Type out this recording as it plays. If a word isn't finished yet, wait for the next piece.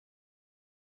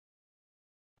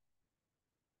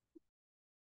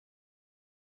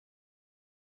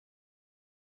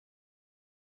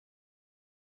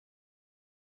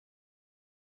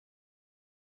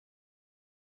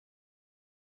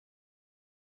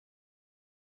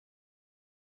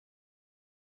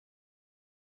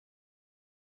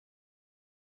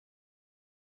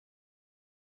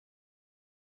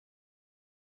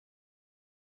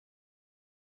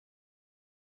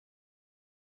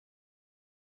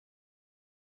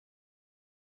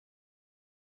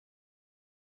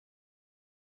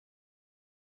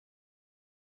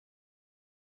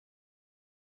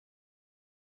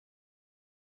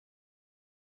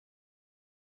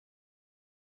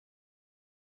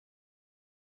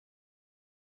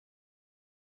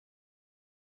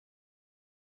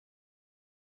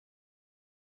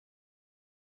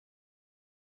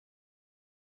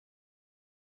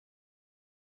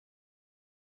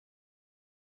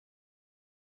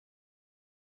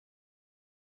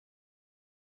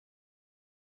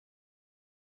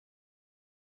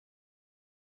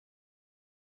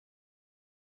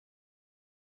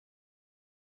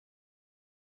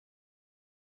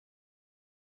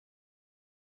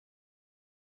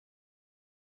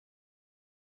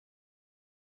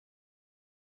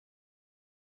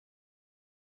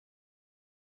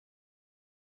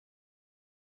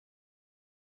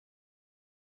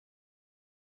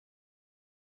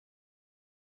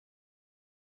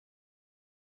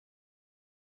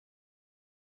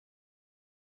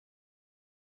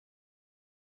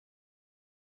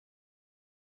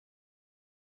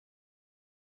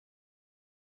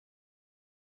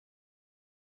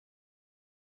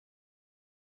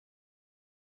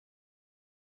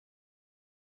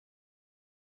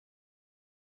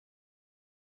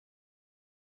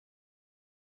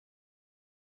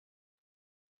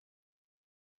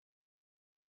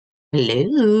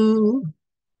Hello.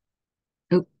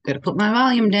 Oh, gotta put my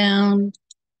volume down.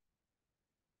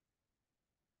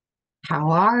 How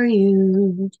are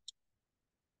you?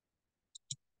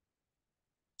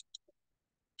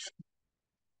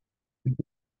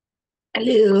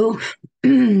 Hello.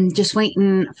 Just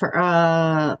waiting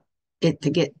for it to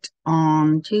get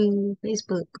on to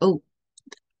Facebook. Oh,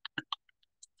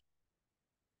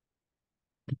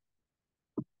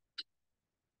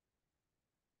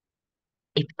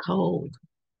 it's cold.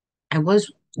 I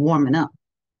was warming up,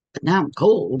 but now I'm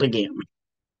cold again.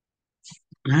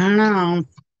 I don't know.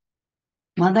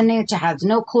 Mother Nature has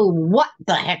no clue what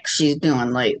the heck she's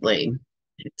doing lately.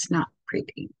 It's not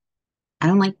pretty. I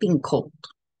don't like being cold.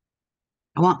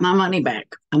 I want my money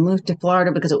back. I moved to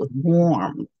Florida because it was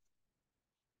warm.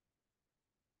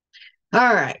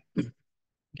 All right.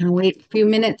 Gonna wait a few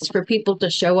minutes for people to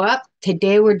show up.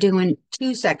 Today we're doing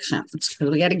two sections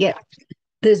because we got to get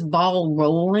this ball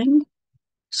rolling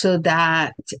so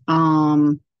that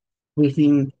we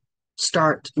can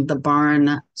start the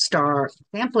barn star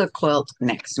sampler quilt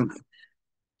next month.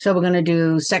 So we're gonna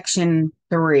do section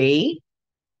 3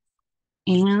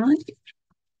 and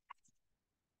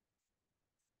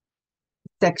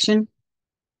section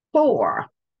 4.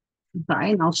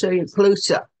 Right, and I'll show you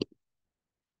close up.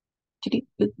 I'm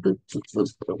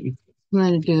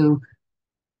gonna do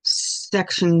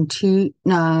section 2.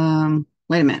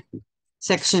 Wait a minute.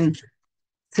 Section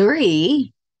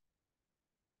 3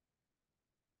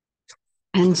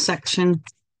 and section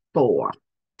 4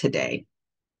 today.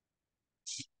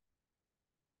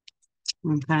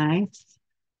 Okay.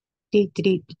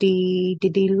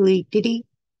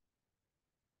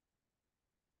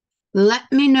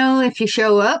 Let me know if you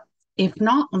show up. If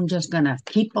not, I'm just gonna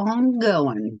keep on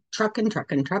going. Trucking.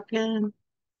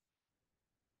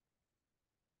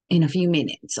 In a few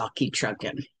minutes, I'll keep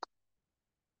trucking.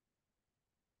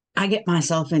 I get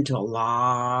myself into a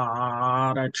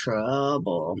lot of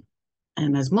trouble.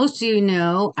 And as most of you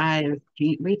know, I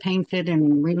repainted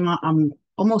and I'm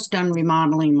almost done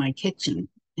remodeling my kitchen.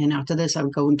 And after this, I'll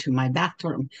go into my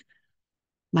bathroom,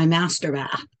 my master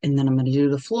bath, and then I'm going to do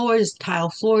the floors, tile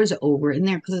floors over in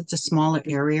there because it's a smaller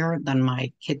area than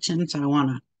my kitchen. So I want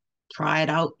to try it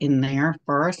out in there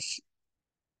first.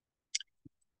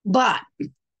 But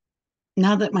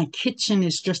now that my kitchen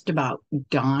is just about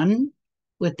done,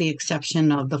 with the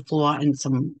exception of the floor and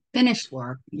some finished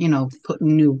work,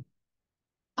 putting new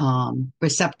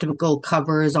receptacle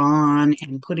covers on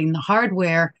and putting the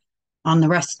hardware on the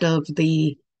rest of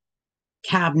the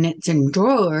cabinets and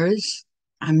drawers,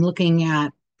 I'm looking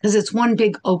at because it's one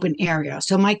big open area.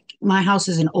 So my house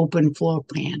is an open floor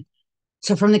plan.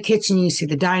 So from the kitchen, you see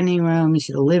the dining room, you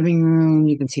see the living room,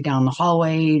 you can see down the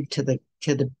hallway to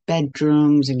the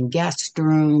bedrooms and guest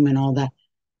room and all that.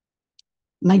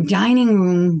 My dining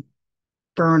room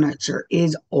furniture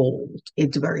is old.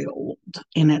 It's very old,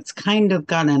 and it's kind of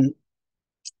got an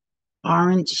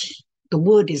orange. The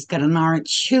wood has got an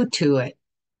orange hue to it.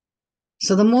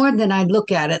 So the more that I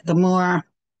look at it, the more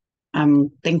I'm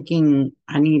thinking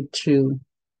I need to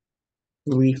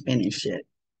refinish it,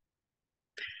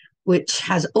 which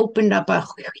has opened up a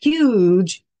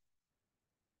huge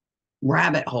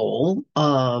rabbit hole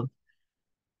of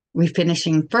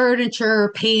refinishing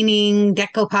furniture, painting,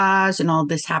 decoupage, and all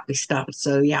this happy stuff.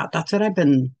 So, yeah, that's what I've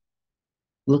been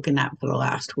looking at for the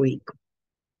last week.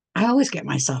 I always get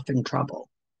myself in trouble.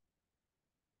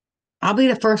 I'll be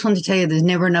the first one to tell you there's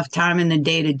never enough time in the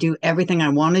day to do everything I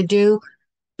want to do,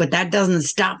 but that doesn't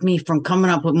stop me from coming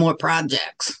up with more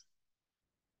projects,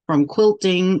 from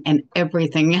quilting and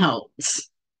everything else.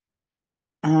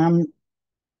 Um,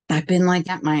 I've been like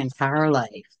that my entire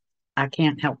life. I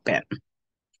can't help it.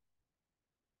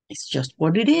 It's just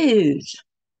what it is.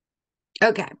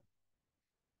 Okay,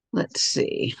 let's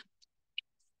see.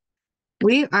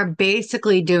 We are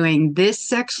basically doing this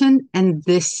section and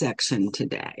this section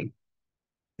today.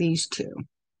 These two.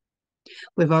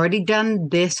 We've already done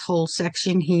this whole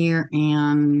section here,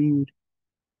 and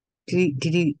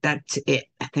that's it,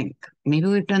 I think. Maybe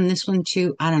we've done this one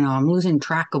too. I don't know. I'm losing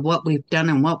track of what we've done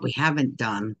and what we haven't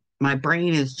done. My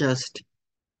brain is just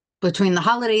between the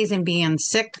holidays and being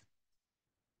sick,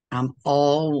 I'm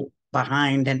all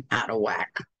behind and out of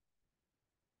whack.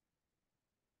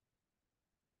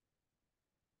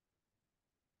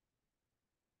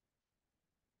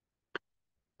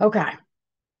 Okay.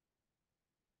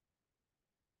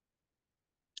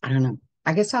 I don't know.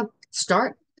 I guess I'll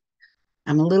start.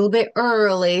 I'm a little bit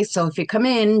early, so if you come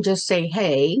in, just say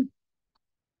hey.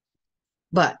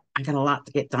 But I got a lot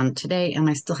to get done today, and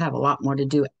I still have a lot more to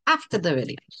do after the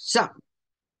video. So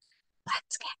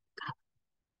let's get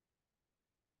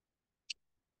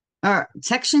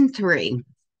Section 3.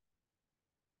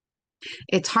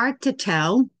 It's hard to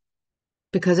tell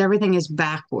because everything is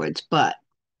backwards, but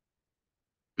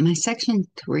my section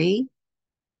 3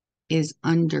 is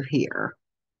under here.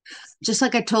 Just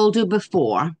like I told you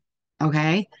before,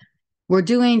 okay? We're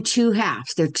doing two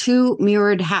halves. They're two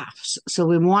mirrored halves. So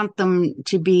we want them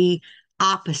to be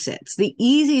opposites. The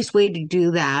easiest way to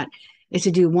do that is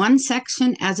to do one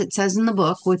section as it says in the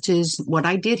book, which is what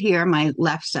I did here, my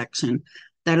left section,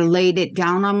 that I laid it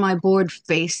down on my board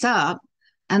face up.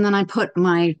 And then I put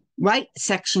my right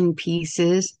section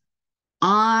pieces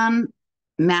on,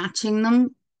 matching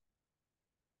them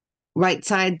right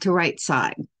side to right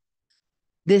side.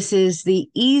 This is the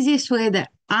easiest way that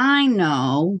I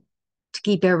know to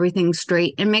keep everything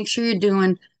straight, and make sure you're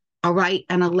doing a right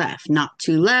and a left, not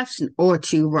two lefts or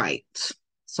two rights.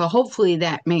 So hopefully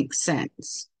that makes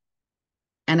sense.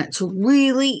 And it's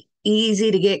really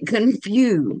easy to get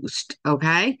confused,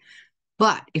 okay?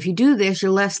 But if you do this,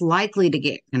 you're less likely to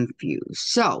get confused.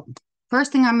 So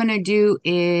first thing I'm going to do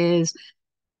is,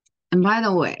 and by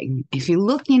the way, if you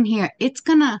look in here, it's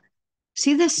going to,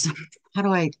 see this? How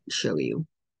do I show you?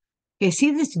 Okay,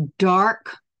 see this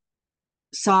dark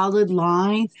solid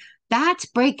line? That's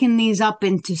breaking these up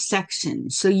into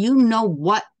sections so you know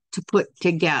what to put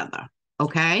together,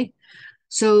 okay?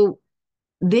 So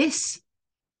this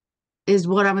is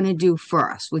what I'm going to do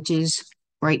first, which is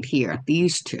right here,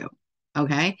 these two,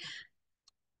 okay?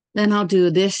 Then I'll do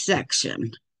this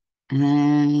section.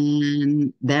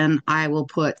 And then I will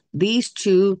put these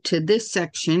two to this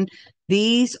section,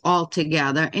 these all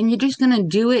together, and you're just going to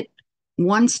do it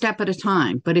one step at a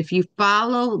time. But if you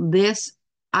follow this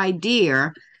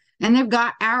idea, and they've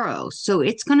got arrows, so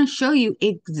it's going to show you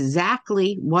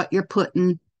exactly what you're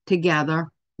putting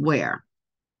together where.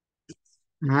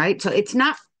 All right, so it's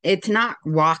not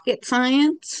rocket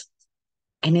science.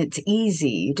 And it's easy.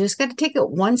 You just got to take it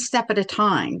one step at a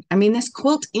time. I mean, this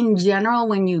quilt in general,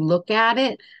 when you look at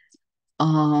it,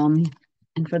 and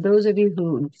for those of you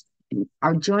who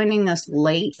are joining us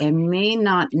late and may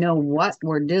not know what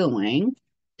we're doing,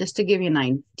 just to give you an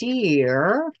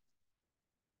idea,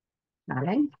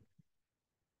 okay,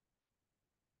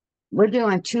 we're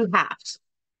doing two halves.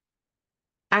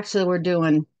 Actually, we're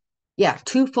doing, yeah,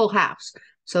 two full halves.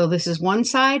 So this is one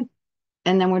side,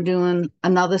 and then we're doing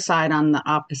another side on the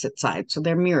opposite side. So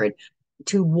they're mirrored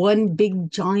to one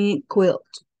big giant quilt.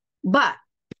 But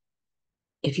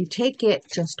if you take it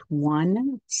just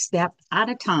one step at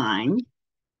a time,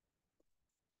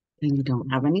 then you don't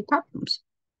have any problems.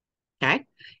 Okay.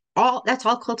 That's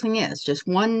all quilting is, just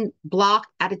one block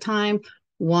at a time,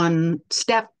 one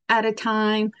step at a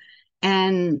time,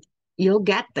 and you'll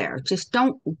get there. Just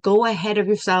don't go ahead of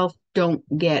yourself. Don't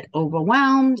get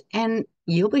overwhelmed, and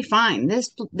you'll be fine.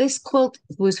 This quilt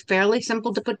was fairly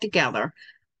simple to put together.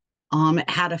 It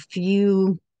had a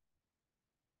few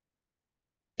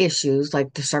issues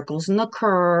like the circles and the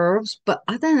curves, but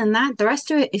other than that, the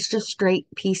rest of it is just straight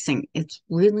piecing. It's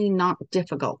really not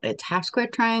difficult. It's half square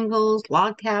triangles,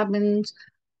 log cabins,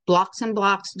 blocks and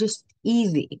blocks, just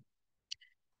easy.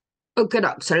 Okay,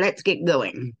 so let's get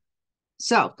going.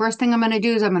 So first thing I'm going to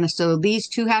do is I'm going to sew these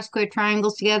two half square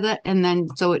triangles together and then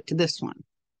sew it to this one.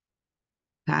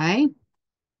 Okay.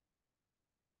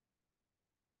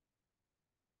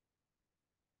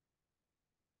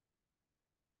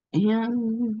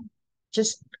 And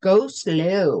just go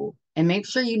slow and make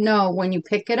sure you know when you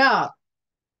pick it up,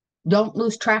 don't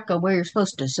lose track of where you're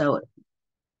supposed to sew it.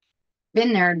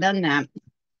 Been there, done that.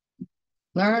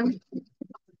 Learn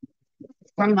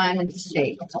from my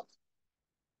mistakes.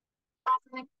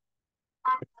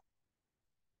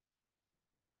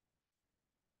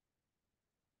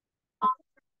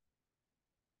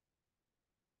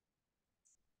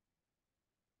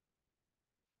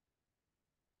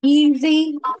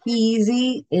 Easy,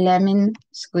 easy, lemon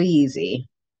squeezy.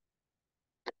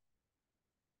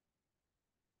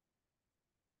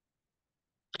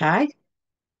 Okay.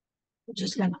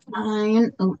 Just gonna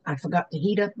iron. Oh, I forgot to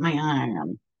heat up my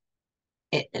iron.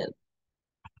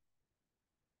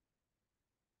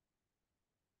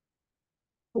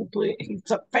 Hopefully it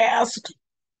heats up fast.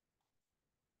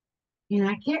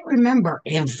 I can't remember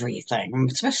everything,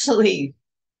 especially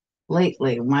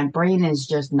lately. My brain is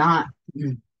just not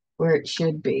where it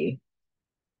should be.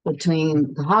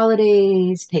 Between the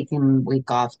holidays, taking a week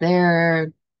off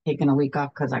there, taking a week off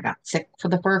because I got sick for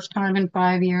the first time in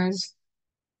 5 years,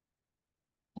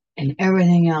 and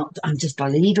everything else, I'm just a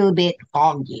little bit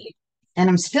foggy. And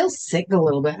I'm still sick a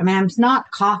little bit. I mean, I'm not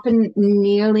coughing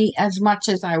nearly as much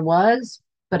as I was,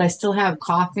 but I still have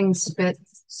coughing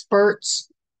spurts.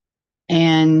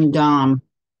 And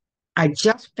I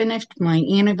just finished my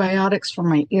antibiotics for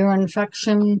my ear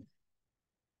infection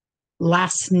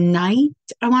last night,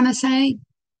 I want to say,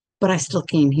 but I still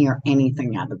can't hear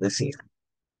anything out of this ear,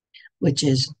 which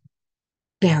is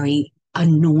very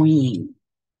annoying.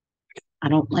 I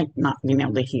don't like not being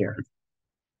able to hear.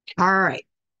 All right,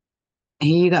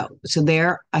 here you go. So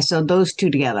there, I sewed those two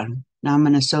together. Now I'm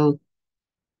going to sew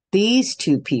these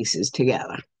two pieces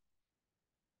together.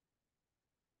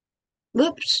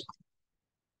 Whoops.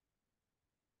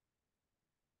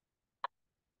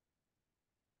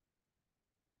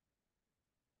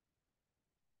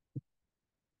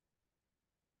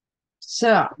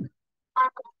 So,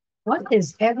 what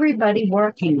is everybody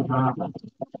working on?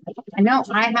 I know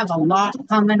I have a lot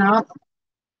coming up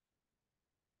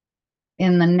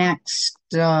in the next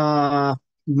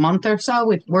month or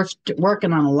so. We're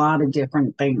working on a lot of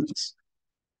different things,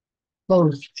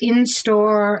 both in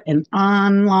store and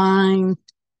online.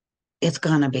 It's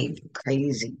going to be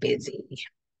crazy busy.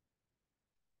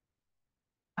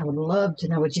 I would love to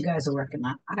know what you guys are working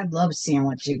on. I'd love seeing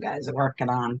what you guys are working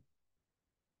on.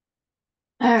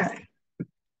 All right.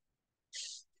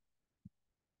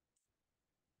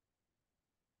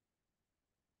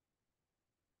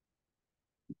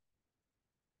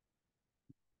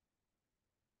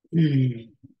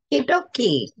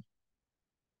 Okie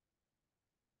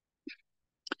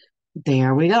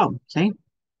There we go. See?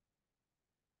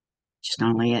 Just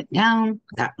gonna lay it down.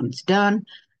 That one's done.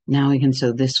 Now we can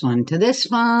sew this one to this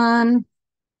one.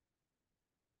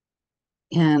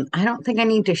 And I don't think I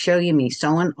need to show you me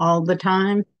sewing all the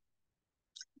time,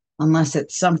 unless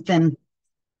it's something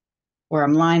where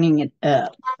I'm lining it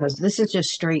up, because this is just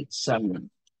straight sewing.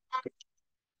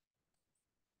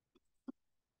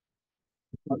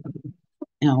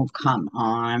 Oh, come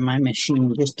on. My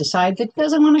machine just decides it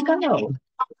doesn't want to go.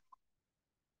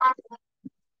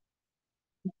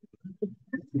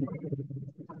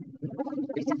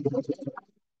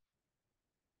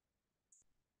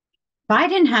 If I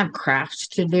didn't have crafts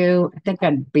to do, I think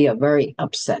I'd be a very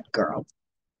upset girl.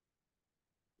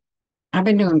 I've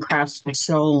been doing crafts for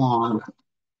so long,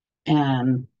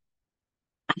 and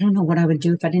I don't know what I would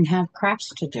do if I didn't have crafts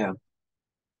to do.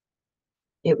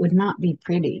 It would not be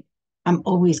pretty. I'm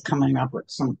always coming up with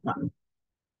something.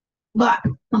 But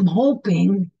I'm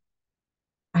hoping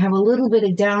I have a little bit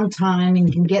of downtime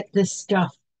and can get this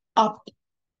stuff up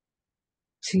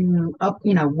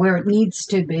where it needs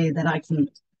to be, that I can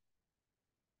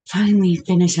finally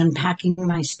finish unpacking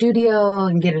my studio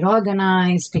and get it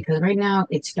organized, because right now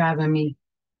it's driving me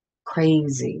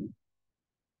crazy.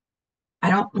 I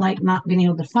don't like not being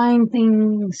able to find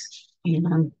things. I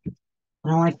don't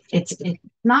like it's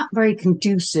not very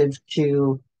conducive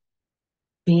to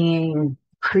being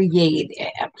creative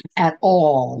at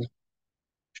all.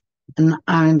 And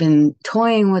I've been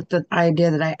toying with the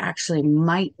idea that I actually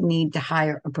might need to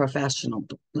hire a professional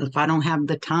if I don't have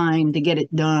the time to get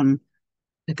it done,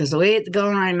 because the way it's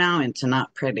going right now, it's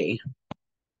not pretty.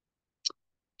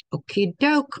 Okie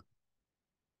doke.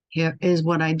 Here is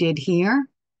what I did here.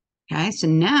 Okay, so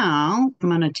now I'm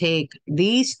going to take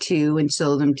these two and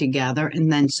sew them together, and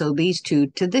then sew these two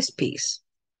to this piece.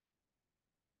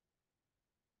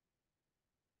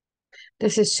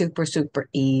 This is super, super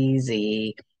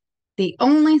easy. The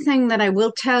only thing that I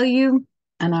will tell you,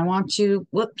 and I want you,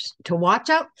 to watch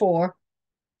out for,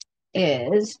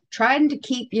 is trying to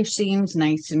keep your seams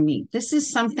nice and neat. This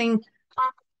is something,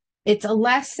 it's a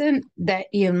lesson that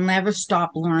you'll never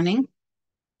stop learning.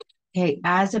 Okay,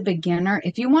 as a beginner,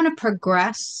 if you want to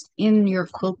progress in your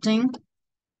quilting,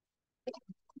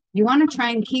 you want to try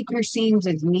and keep your seams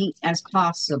as neat as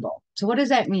possible. So what does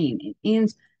that mean? It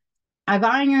means I've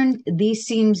ironed these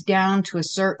seams down to a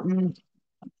certain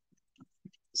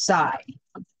size.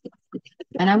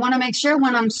 And I want to make sure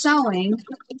when I'm sewing,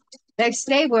 they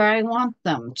stay where I want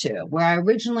them to, where I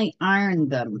originally ironed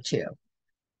them to,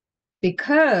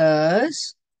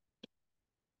 because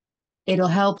it'll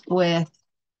help with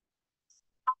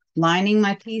lining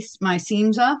my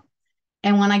seams up.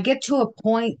 And when I get to a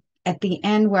point at the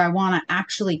end where I want to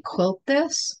actually quilt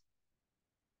this,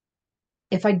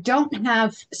 if I don't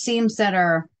have seams that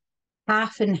are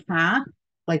half and half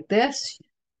like this,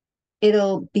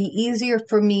 it'll be easier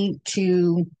for me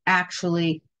to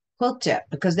actually quilt it,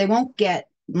 because they won't get,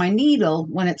 my needle,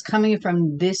 when it's coming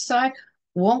from this side,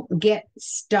 won't get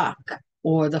stuck,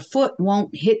 or the foot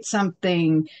won't hit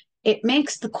something. It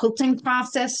makes the quilting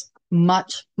process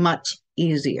much, much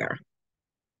easier.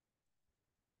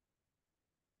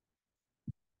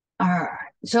 All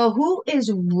right. So who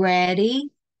is ready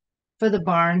for the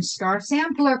Barn Star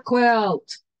Sampler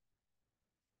quilt?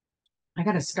 I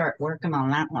got to start working on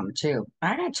that one too.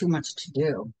 I got too much to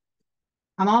do.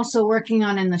 I'm also working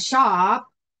on in the shop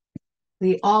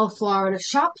the All Florida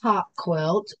Shop Hop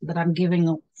quilt that I'm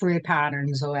giving free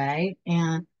patterns away.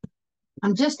 And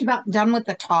I'm just about done with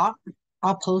the top.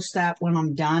 I'll post that when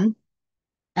I'm done.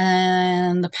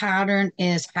 And the pattern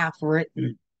is half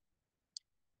written.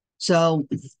 So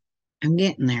I'm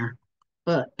getting there.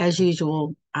 But as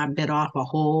usual, I bit off a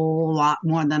whole lot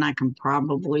more than I can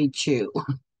probably chew.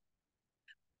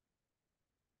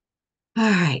 All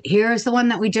right, here's the one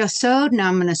that we just sewed. Now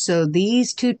I'm going to sew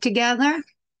these two together.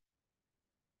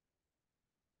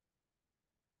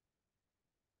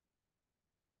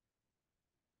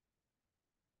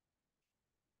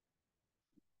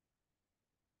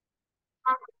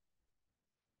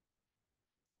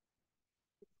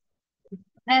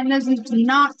 And there's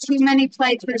not too many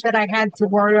places that I had to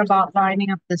worry about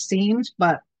lining up the seams,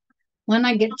 but when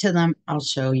I get to them, I'll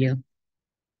show you.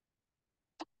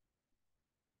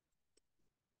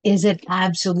 Is it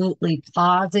absolutely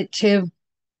positively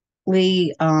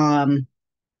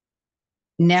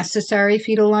necessary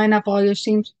for you to line up all your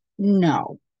seams?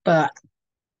 No, but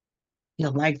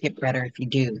you'll like it better if you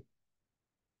do.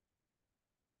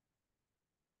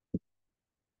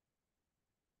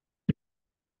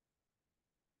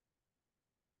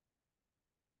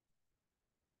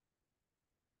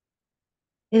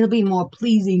 It'll be more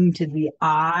pleasing to the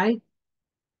eye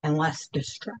and less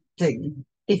distracting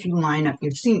if you line up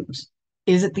your seams.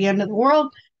 Is it the end of the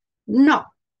world? No.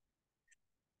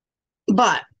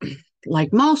 But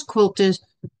like most quilters,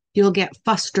 you'll get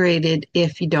frustrated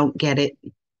if you don't get it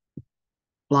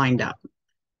lined up.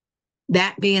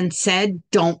 That being said,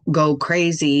 don't go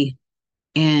crazy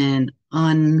and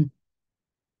um,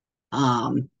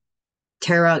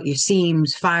 tear out your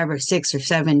seams 5 or 6 or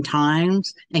 7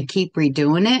 times and keep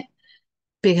redoing it,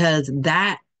 because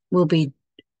that will be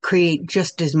create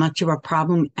just as much of a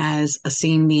problem as a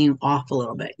seam being off a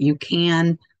little bit. You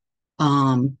can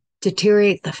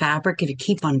deteriorate the fabric if you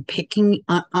keep on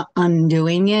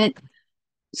undoing it.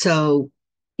 So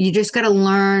you just got to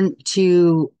learn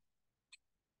to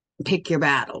pick your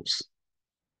battles.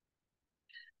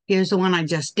 Here's the one I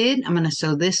just did. I'm going to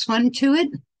sew this one to it.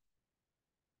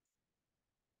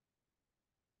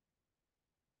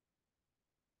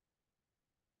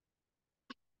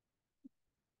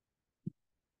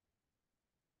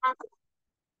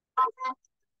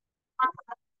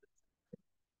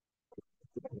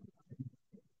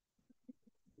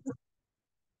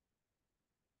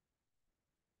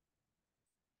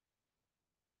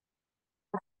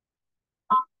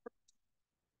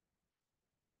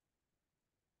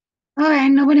 All right,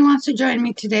 nobody wants to join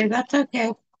me today. That's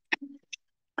okay.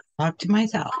 Talk to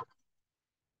myself.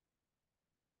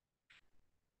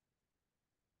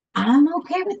 I'm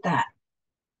okay with that.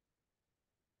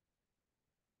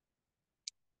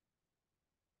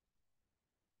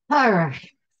 All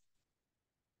right.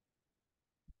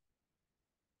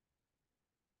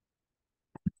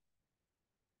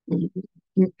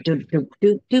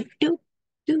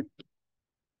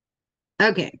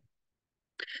 Okay,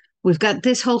 we've got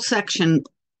this whole section,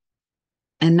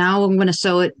 and now I'm going to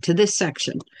sew it to this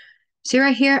section. See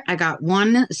right here, I got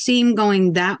one seam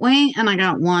going that way, and I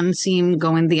got one seam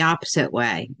going the opposite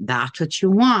way. That's what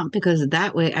you want, because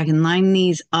that way I can line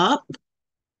these up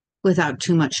without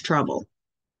too much trouble.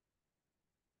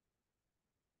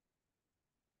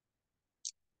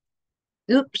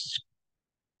 Oops,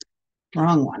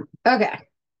 wrong one. Okay,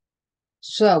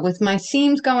 so with my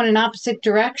seams going in opposite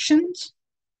directions,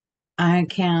 I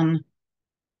can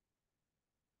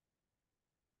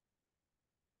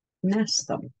nest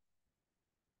them.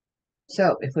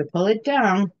 So if we pull it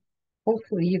down,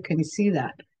 hopefully you can see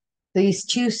that. These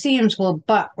two seams will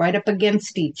butt right up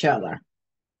against each other.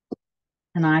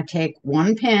 And I take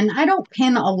one pin. I don't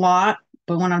pin a lot,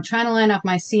 but when I'm trying to line up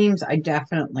my seams, I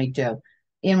definitely do.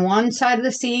 In one side of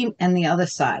the seam and the other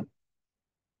side. I'm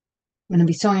going to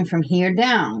be sewing from here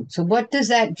down. So what does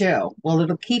that do? Well,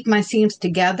 it'll keep my seams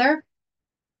together.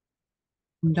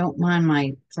 Don't mind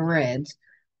my threads.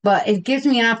 But it gives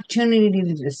me an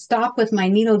opportunity to stop with my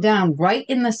needle down right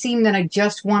in the seam that I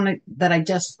just wanted, that I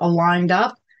just aligned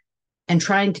up, and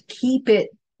trying to keep it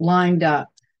lined up.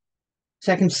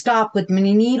 So I can stop with my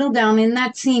needle down in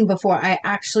that seam before I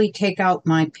actually take out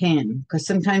my pin. Because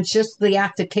sometimes just the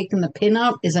act of taking the pin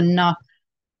out is enough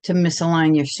to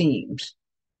misalign your seams.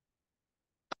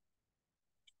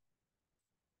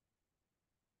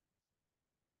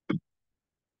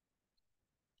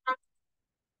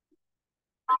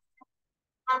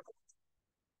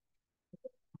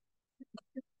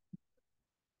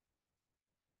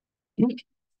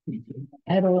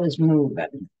 Edel is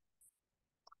moving.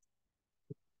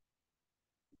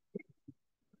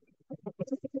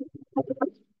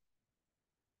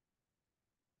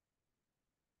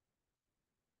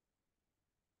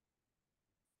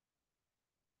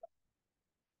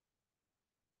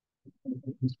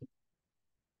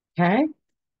 Okay.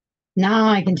 Now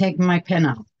I can take my pin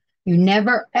off. You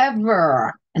never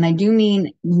ever, and I do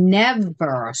mean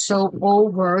never, sew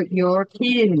over your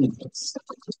pins.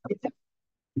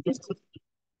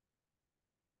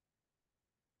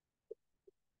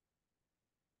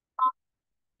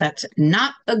 That's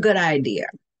not a good idea.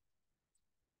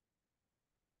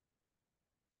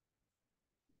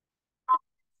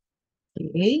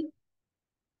 Okay.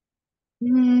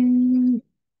 I'm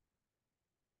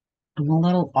a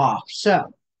little off.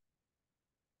 So,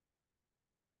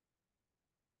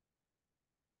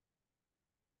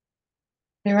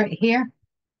 right here,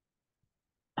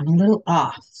 I'm a little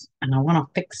off and I want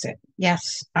to fix it.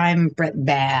 Yes, I'm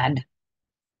bad.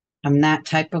 I'm that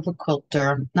type of a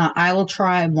quilter. Now, I will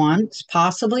try once,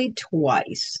 possibly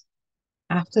twice.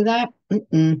 After that,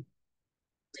 it's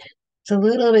a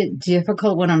little bit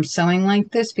difficult when I'm sewing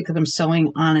like this because I'm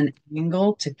sewing on an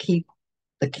angle to keep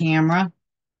the camera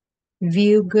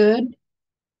view good.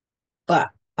 But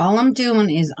all I'm doing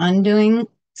is undoing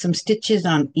some stitches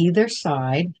on either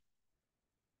side.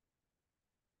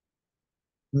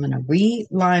 I'm going to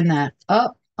reline that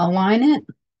up, align it,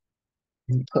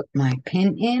 and put my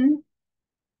pin in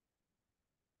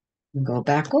and go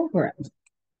back over it.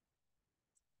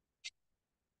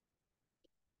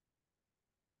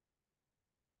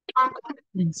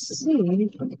 And see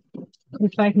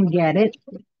if I can get it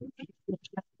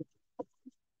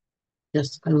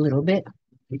just a little bit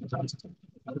closer.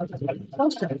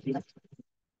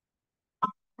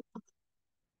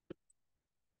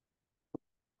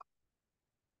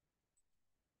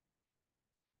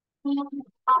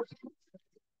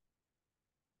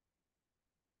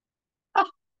 Oh,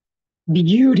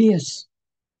 beauteous.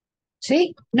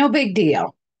 See, no big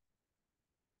deal.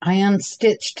 I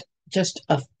unstitched just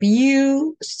a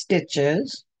few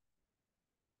stitches,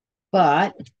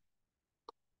 but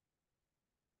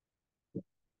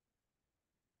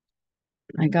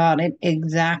I got it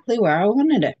exactly where I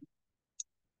wanted it.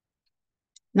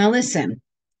 Now listen,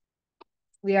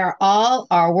 we are all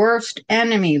our worst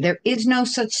enemy. There is no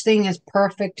such thing as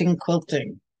perfect in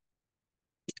quilting.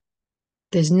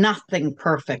 There's nothing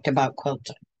perfect about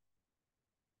quilting.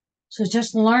 So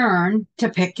just learn to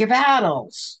pick your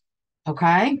battles.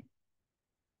 Okay?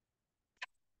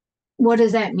 What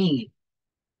does that mean?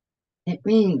 It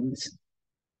means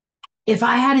if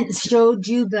I hadn't showed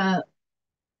you the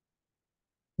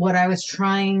what I was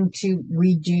trying to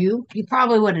redo, you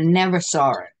probably would have never saw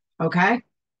it. Okay?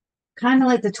 Kind of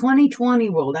like the 2020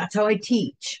 rule. That's how I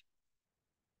teach.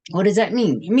 What does that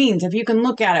mean? It means if you can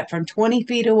look at it from 20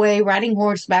 feet away, riding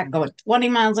horseback, going 20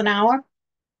 miles an hour,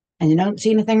 and you don't see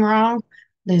anything wrong,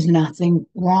 there's nothing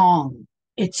wrong.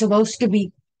 It's supposed to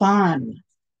be fun,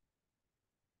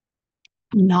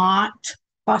 not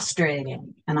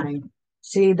frustrating. And I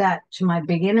say that to my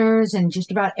beginners and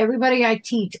just about everybody I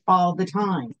teach all the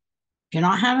time. If you're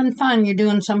not having fun, you're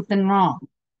doing something wrong.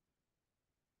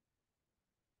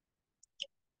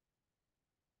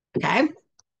 Okay?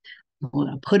 I'm going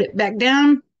to put it back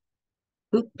down.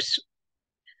 Oops.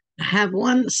 I have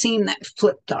one seam that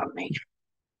flipped on me.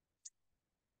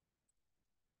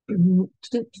 I'm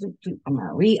going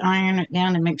to re-iron it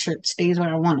down and make sure it stays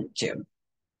where I want it to.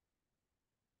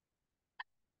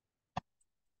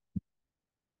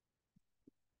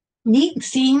 Neat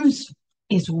seams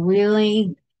is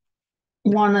really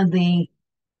one of the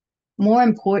more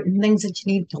important things that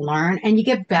you need to learn, and you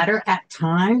get better at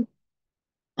time.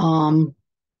 Um,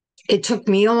 it took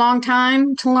me a long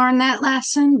time to learn that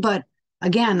lesson, but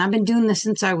again, I've been doing this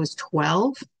since I was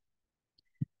 12.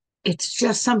 It's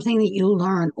just something that you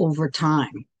learn over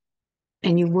time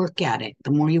and you work at it.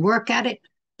 The more you work at it,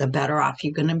 the better off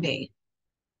you're going to be.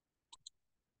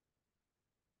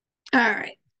 All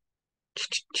right.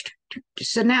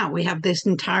 So now we have this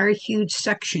entire huge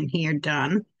section here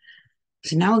done.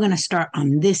 So now we're going to start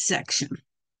on this section.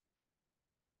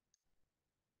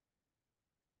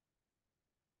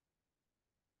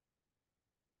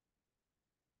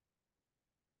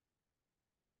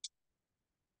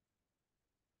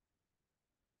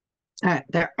 All right,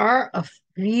 there are a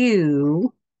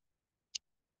few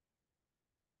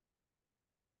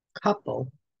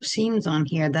couple seams on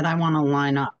here that I want to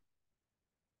line up.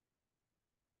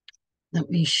 Let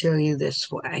me show you this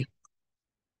way.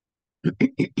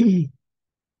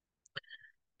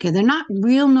 Okay, they're not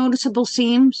real noticeable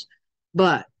seams,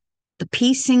 but the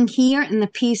piecing here and the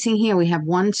piecing here, we have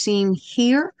one seam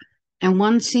here and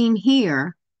one seam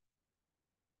here.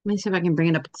 Let me see if I can bring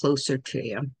it up closer to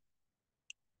you.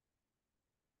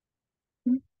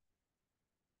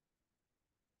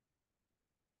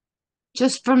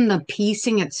 Just from the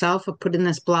piecing itself of putting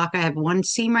this block, I have one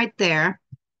seam right there.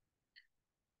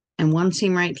 and one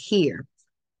seam right here.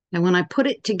 And when I put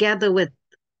it together with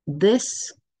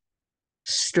this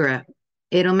strip,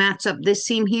 it'll match up this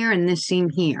seam here and this seam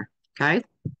here, okay?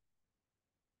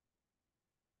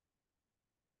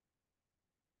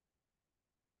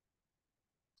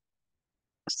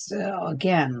 So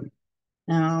again,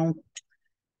 now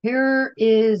here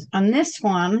is, on this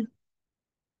one,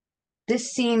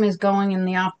 this seam is going in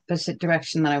the opposite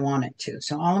direction that I want it to.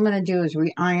 So all I'm going to do is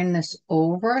re-iron this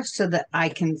over so that I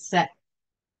can set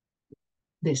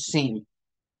this seam.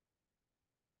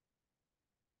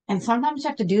 And sometimes you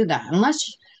have to do that. Unless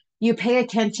you pay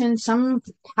attention, some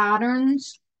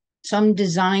patterns, some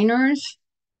designers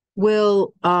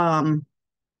will,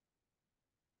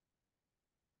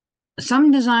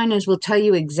 some designers will tell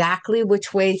you exactly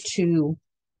which way to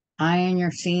iron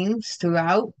your seams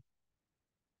throughout,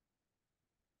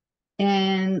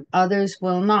 and others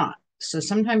will not. So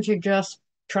sometimes you're just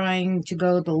trying to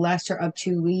go the lesser of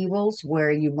two evils,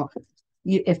 where you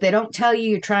if they don't tell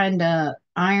you, you're trying to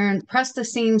press the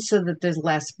seams so that there's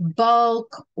less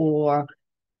bulk, or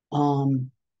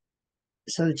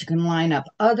so that you can line up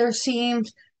other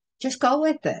seams. Just go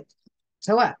with it.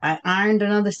 So what? I ironed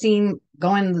another seam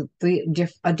going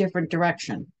a different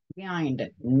direction. We ironed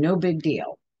it. No big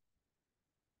deal.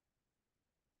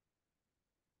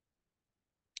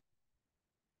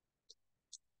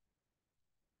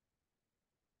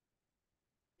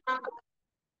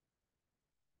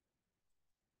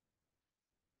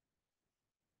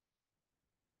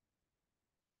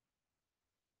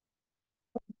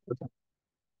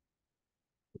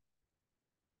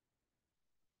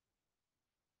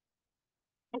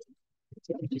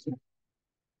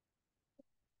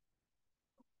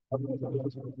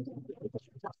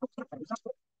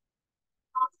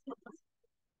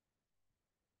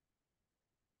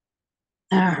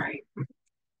 All right.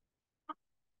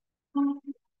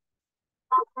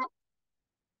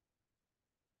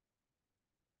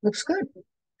 Looks good.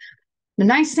 The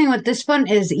nice thing with this one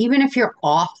is even if you're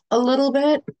off a little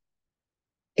bit,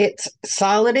 it's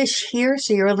solidish here,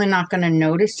 so you're really not going to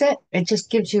notice it. It just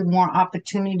gives you more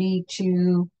opportunity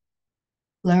to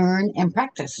learn and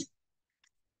practice.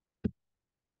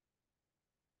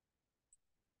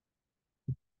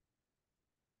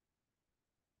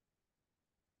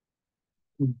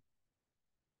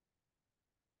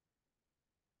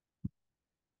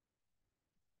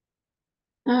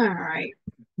 All right.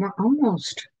 We're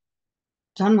almost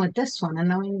done with this one,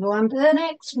 and then we can go on to the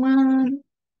next one.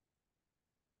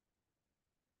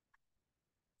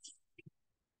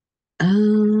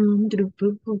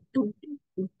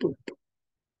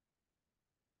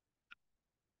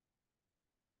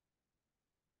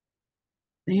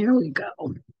 There we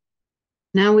go.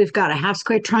 Now we've got a half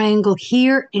square triangle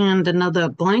here and another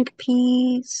blank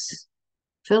piece,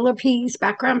 filler piece,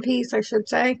 background piece, I should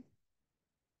say.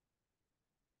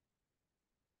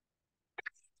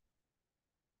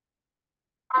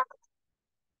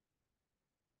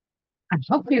 I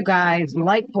hope you guys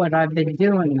like what I've been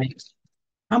doing.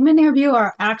 How many of you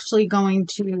are actually going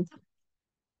to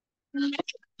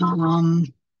um,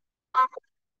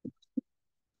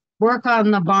 work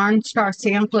on the Barnstar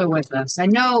sampler with us? I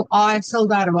know I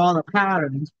sold out of all the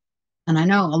patterns, and I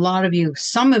know a lot of you,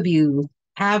 some of you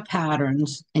have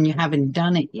patterns and you haven't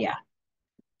done it yet.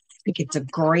 I think it's a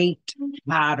great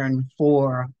pattern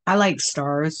for, I like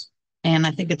stars, and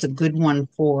I think it's a good one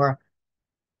for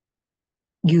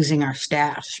using our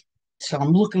stash. So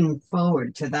I'm looking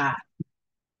forward to that.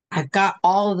 I've got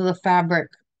all of the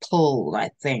fabric pulled, I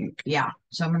think. Yeah.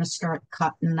 So I'm going to start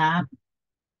cutting that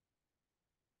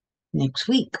next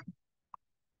week.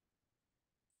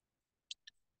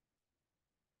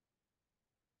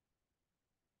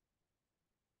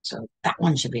 So that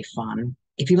one should be fun.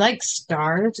 If you like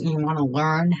stars and you want to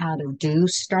learn how to do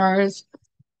stars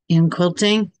in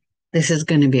quilting, this is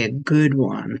going to be a good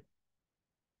one.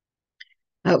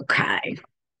 Okay.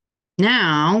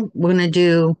 Now we're going to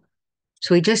do,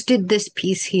 so we just did this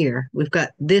piece here. We've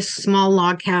got this small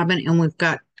log cabin and we've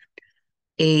got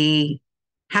a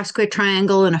half square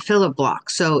triangle and a filler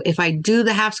block. So if I do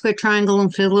the half square triangle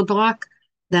and filler block,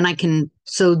 then I can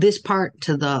sew this part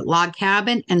to the log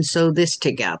cabin and sew this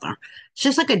together. It's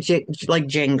just like a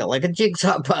jingle, like a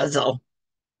jigsaw puzzle.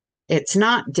 It's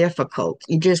not difficult.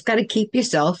 You just got to keep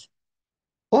yourself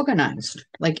organized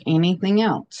like anything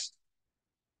else.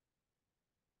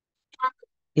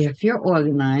 If you're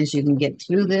organized, you can get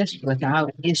through this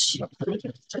without issue.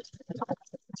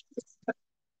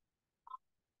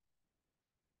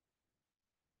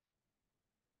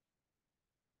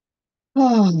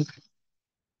 Oh,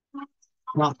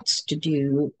 lots to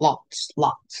do,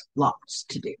 lots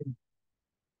to do.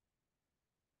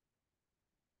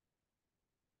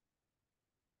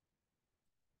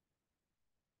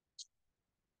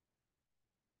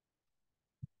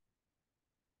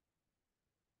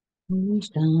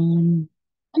 Almost done.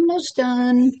 Almost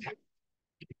done.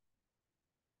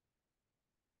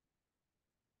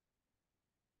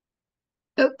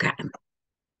 Okay.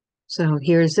 So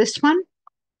here's this one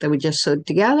that we just sewed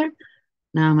together.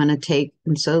 Now I'm going to take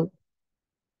and sew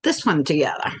this one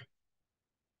together.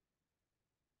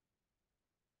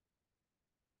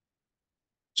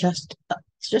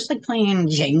 It's just like playing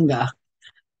Jenga.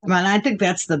 I mean, I think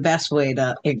that's the best way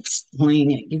to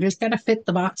explain it. You just got to fit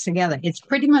the box together. It's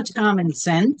pretty much common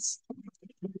sense.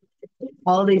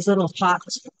 All these little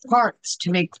parts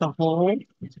to make the whole.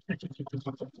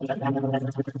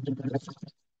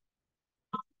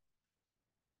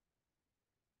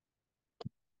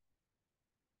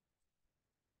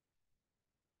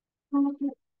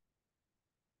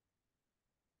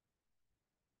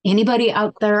 Anybody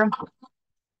out there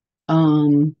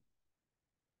um,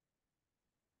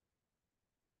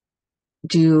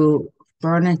 do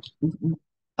furniture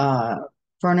uh,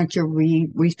 furniture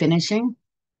refinishing?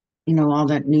 You know, all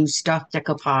that new stuff,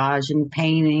 decoupage and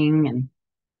painting and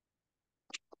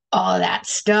all that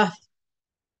stuff.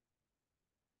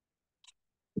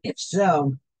 If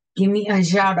so, give me a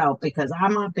shout out because I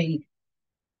might be,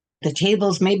 the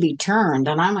tables may be turned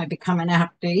and I might be coming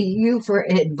after you for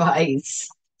advice.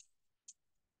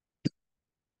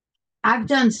 I've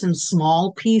done some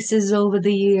small pieces over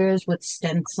the years with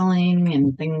stenciling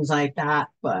and things like that,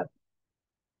 but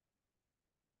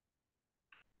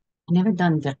I never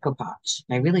done decoupage.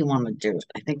 I really want to do it.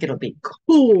 I think it'll be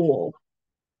cool.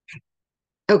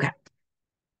 Okay,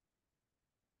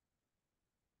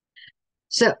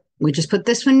 so we just put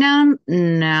this one down.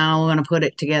 Now we're going to put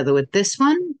it together with this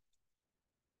one.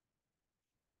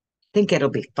 I think it'll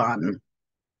be fun.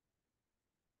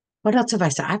 What else have I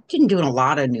said? I've been doing a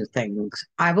lot of new things.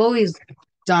 I've always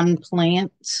done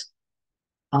plants.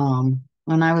 When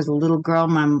I was a little girl,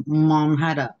 my mom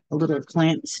had a little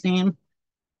plant stand.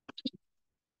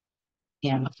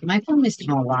 Yeah, my family's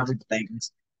done a lot of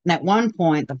things. And at one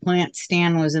point, the plant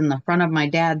stand was in the front of my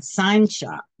dad's sign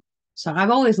shop. So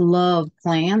I've always loved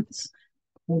plants,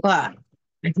 but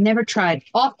I've never tried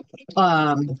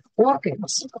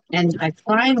orchids. And I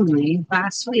finally,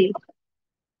 last week,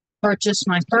 purchased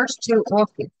my first two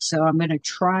orchids. So I'm going to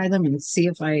try them and see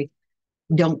if I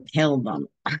don't kill them.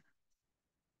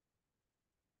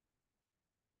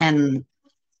 And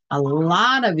a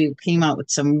lot of you came out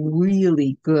with some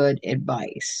really good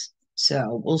advice.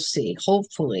 So we'll see.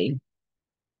 Hopefully,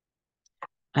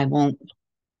 I won't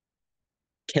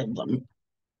kill them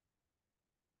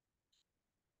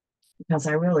because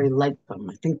I really like them.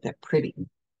 I think they're pretty.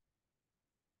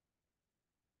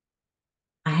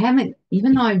 I haven't,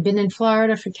 even though I've been in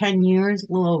Florida for 10 years,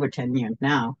 a little over 10 years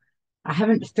now, I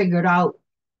haven't figured out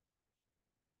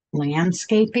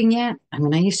landscaping yet. I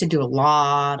mean, I used to do a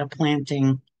lot of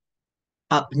planting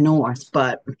up north,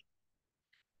 but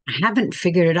I haven't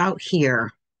figured it out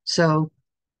here. So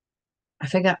I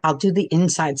figure I'll do the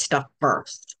inside stuff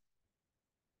first.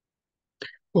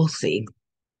 We'll see.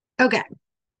 Okay,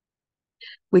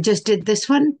 we just did this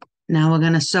one. Now we're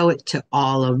going to sew it to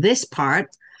all of this part.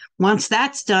 Once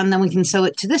that's done, then we can sew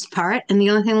it to this part. And the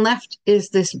only thing left is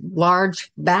this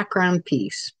large background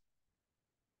piece.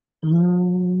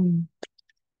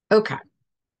 Okay.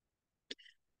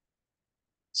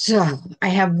 So I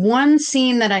have one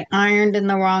seam that I ironed in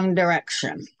the wrong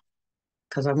direction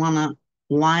because I want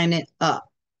to line it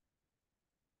up.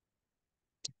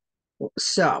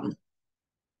 So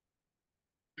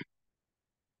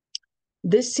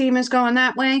this seam is going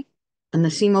that way, and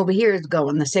the seam over here is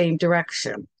going the same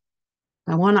direction.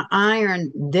 I want to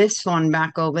iron this one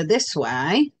back over this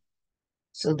way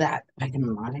so that I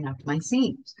can line up my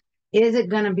seams. Is it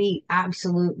going to be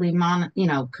absolutely,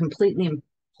 completely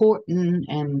important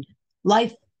and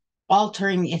life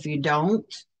altering if you don't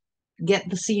get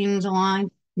the seams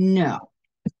aligned? No.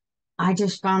 I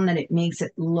just found that it makes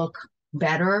it look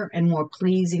better and more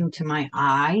pleasing to my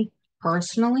eye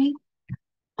personally.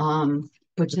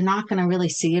 But you're not going to really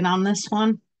see it on this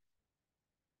one.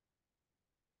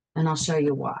 And I'll show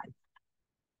you why.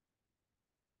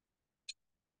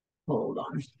 Hold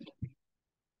on.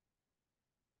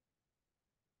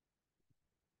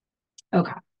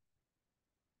 Okay.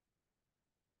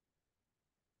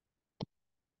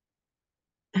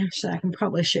 Actually, I can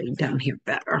probably show you down here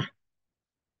better.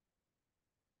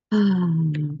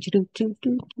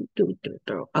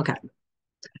 Okay.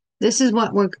 This is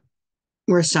what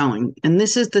we're sewing. And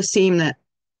this is the seam that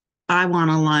I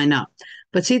want to line up.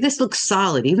 But see, this looks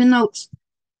solid. Even though it's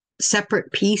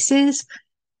separate pieces,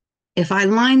 if I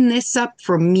line this up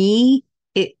for me,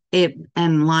 it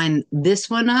and line this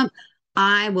one up,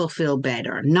 I will feel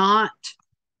better. Not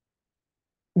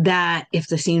that if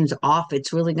the seam's off,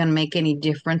 it's really going to make any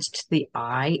difference to the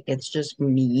eye. It's just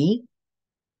me.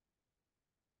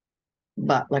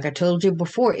 But like I told you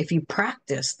before, if you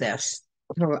practice this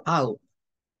throughout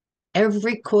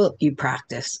every quilt you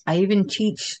practice, I even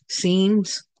teach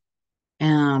seams,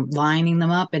 lining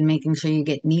them up and making sure you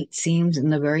get neat seams in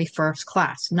the very first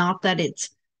class. Not that it's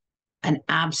an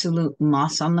absolute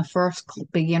must on the first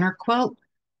beginner quilt,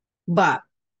 but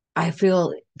I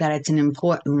feel that it's an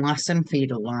important lesson for you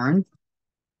to learn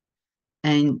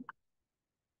and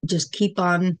just keep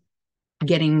on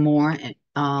getting more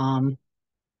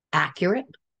accurate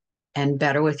and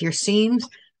better with your seams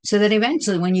so that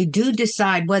eventually when you do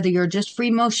decide whether you're just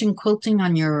free motion quilting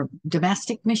on your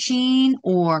domestic machine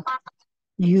or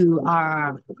you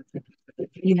have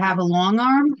a long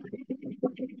arm,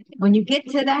 when you get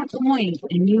to that point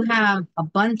and you have a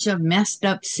bunch of messed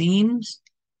up seams,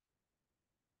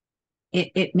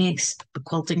 it makes the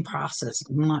quilting process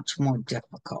much more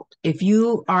difficult. If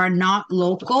you are not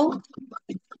local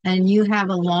and you have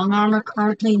a long armor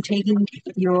currently taking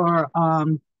your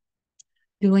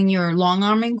doing your long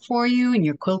arming for you and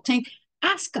your quilting,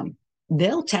 ask them.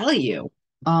 They'll tell you.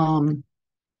 Um,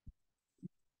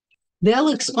 they'll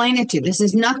explain it to you. This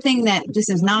is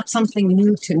not something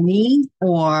new to me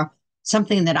or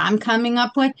something that I'm coming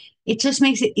up with. It just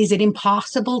makes it, is it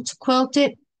impossible to quilt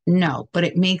it? No, but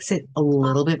it makes it a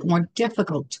little bit more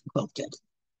difficult to quilt it.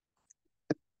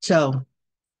 So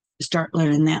start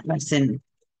learning that lesson.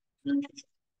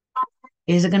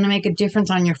 Is it going to make a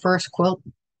difference on your first quilt?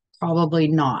 Probably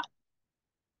not.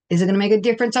 Is it going to make a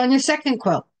difference on your second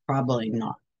quilt? Probably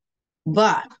not.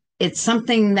 But it's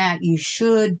something that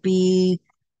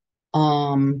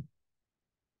um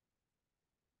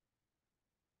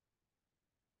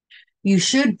you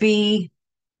should be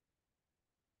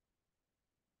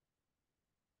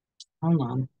hold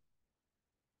on.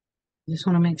 I just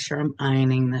want to make sure I'm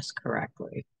ironing this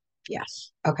correctly.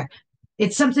 Yes. Okay.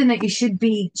 It's something that you should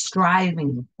be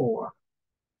striving for.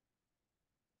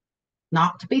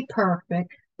 Not to be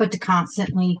perfect, but to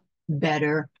constantly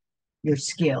better your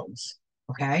skills.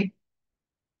 Okay.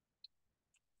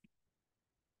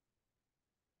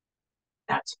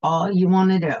 That's all you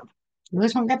want to do. You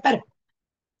just want to get better.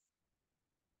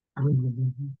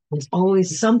 There's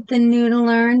always something new to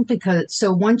learn because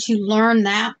so once you learn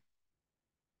that,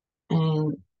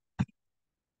 and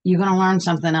you're going to learn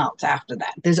something else after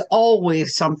that. There's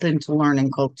always something to learn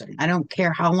in quilting. I don't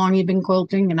care how long you've been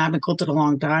quilting, and I've been quilting a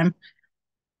long time.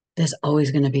 There's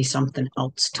always going to be something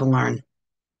else to learn.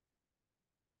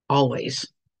 Always.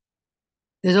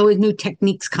 There's always new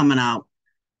techniques coming out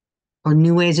or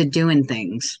new ways of doing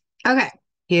things. Okay,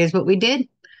 here's what we did.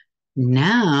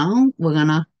 Now we're going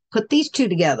to put these two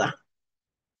together.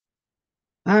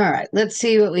 All right, let's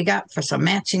see what we got for some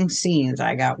matching seams.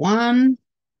 I got 1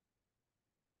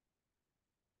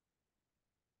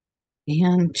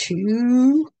 and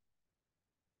 2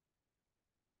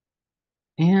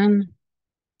 and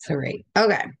 3.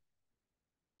 Okay.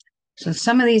 So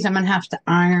some of these I'm going to have to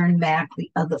iron back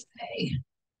the other way.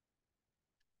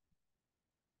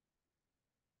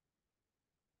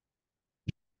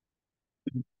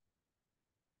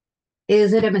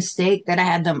 Is it a mistake that I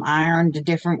had them ironed a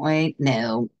different way?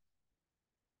 No.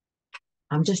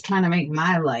 I'm just trying to make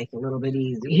my life a little bit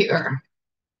easier.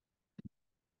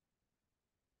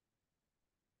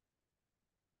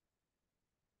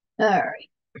 All right.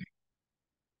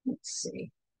 Let's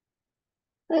see.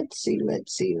 Let's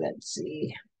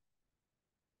see.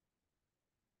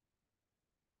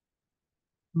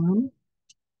 Hmm.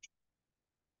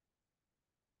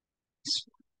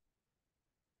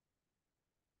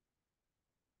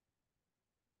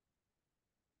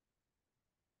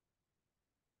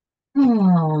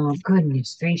 Oh,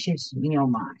 goodness gracious me, oh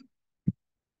my.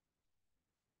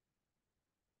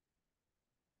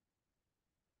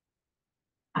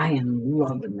 I am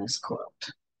loving this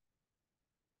quilt.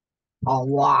 A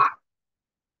lot.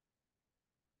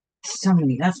 So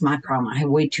many. That's my problem. I have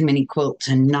way too many quilts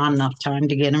and not enough time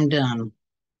to get them done.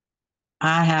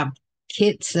 I have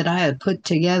kits that I have put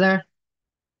together,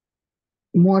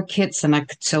 more kits than I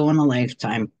could sew in a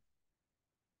lifetime.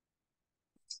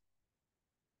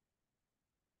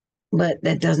 But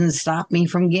that doesn't stop me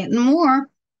from getting more.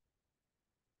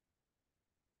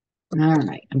 All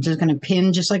right, I'm just going to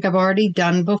pin just like I've already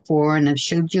done before, and I've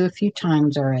showed you a few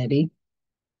times already.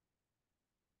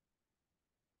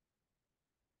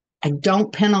 I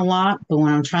don't pin a lot, but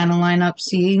when I'm trying to line up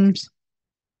seams,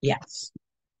 yes,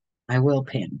 I will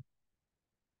pin.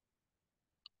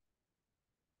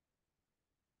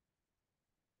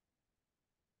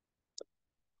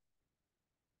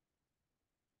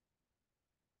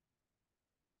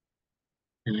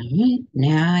 All right,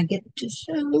 now I get to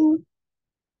sew.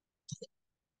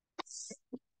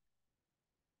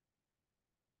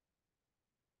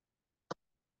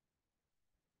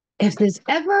 If there's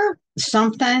ever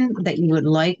something that you would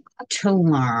like to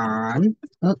learn,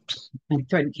 oops, my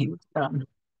thread came from,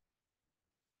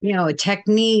 a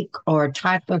technique or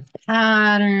type of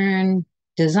pattern,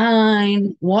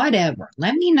 design, whatever,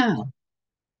 let me know.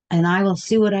 And I will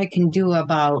see what I can do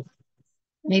about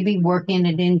maybe working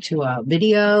it into a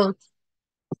video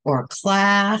or a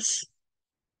class.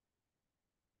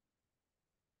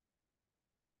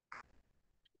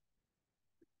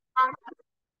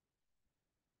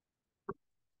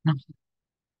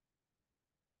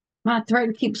 My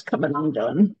thread keeps coming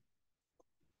undone.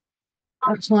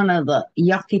 That's one of the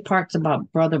yucky parts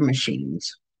about brother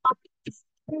machines. If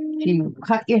you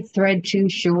cut your thread too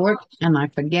short, and I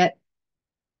forget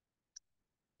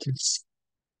to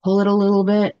pull it a little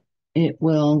bit, it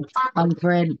will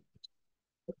unthread.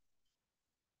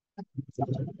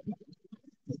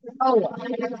 Oh,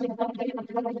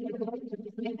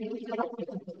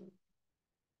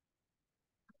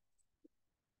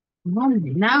 well,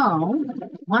 now,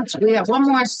 once we have one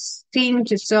more seam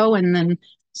to sew, and then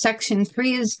section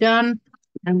 3 is done,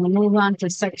 and we'll move on to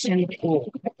section 4.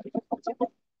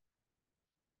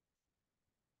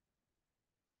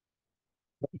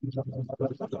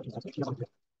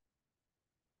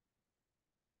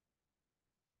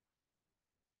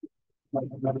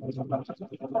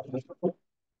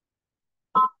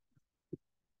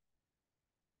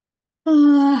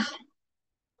 Uh,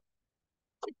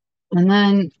 and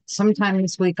then sometime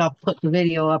this week, I'll put the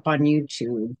video up on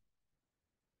YouTube.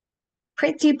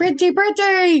 Pretty, pretty,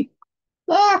 pretty!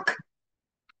 Look!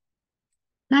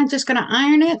 I'm just going to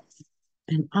iron it,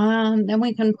 and then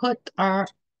we can put our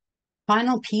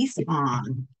final piece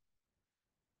on.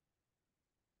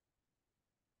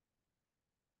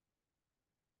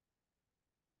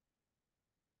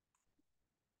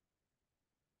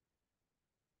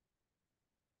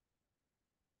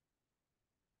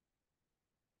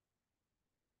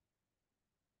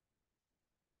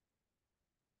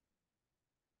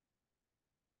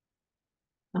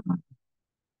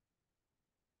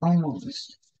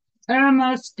 Almost.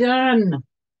 Almost done.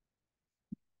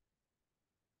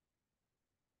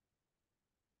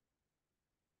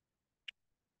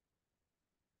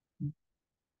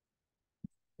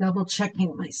 Double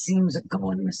checking my seams are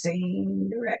going the same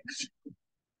direction.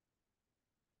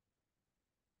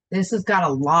 This has got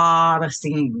a lot of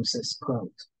seams, this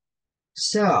quilt.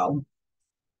 So,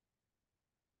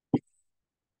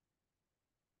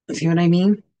 see what I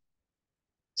mean?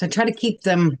 So try to keep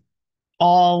them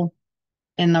all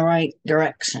in the right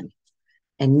direction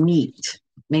and neat.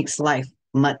 Makes life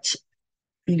much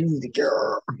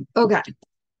easier. Okay.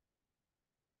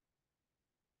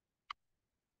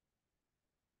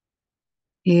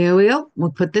 Here we go. We'll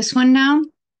put this one down.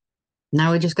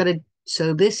 Now we just got to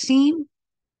sew this seam,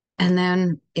 and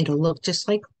then it'll look just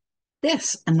like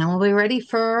this. And then we'll be ready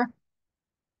for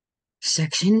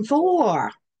section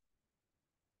 4.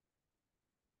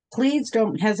 Please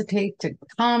don't hesitate to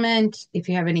comment. If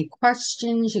you have any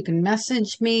questions, you can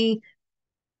message me.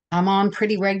 I'm on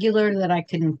pretty regular that I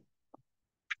can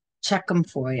check them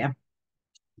for you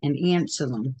and answer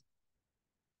them.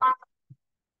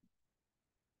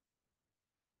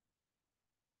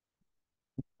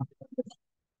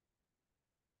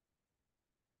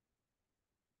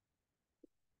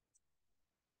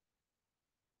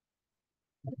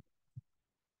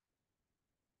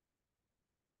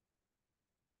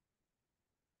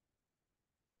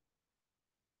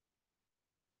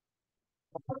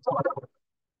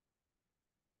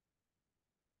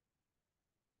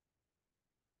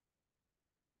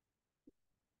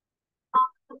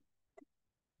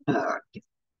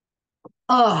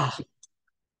 Oh,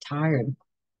 tired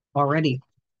already.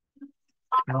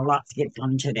 Got a lot to get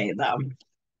done today, though.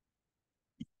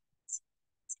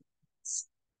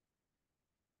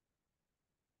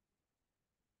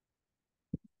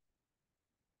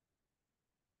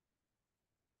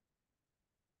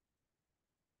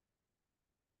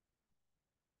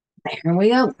 There we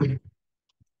go.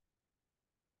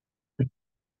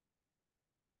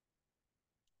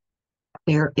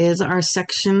 There is our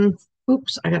section.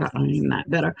 Oops, I gotta iron that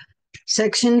better.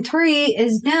 Section 3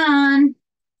 is done.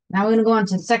 Now we're gonna go on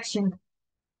to section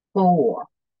 4.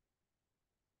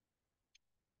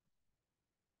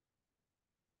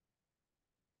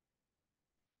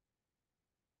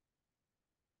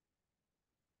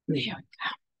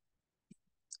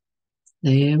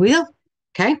 There we go.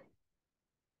 Okay.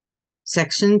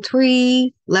 Section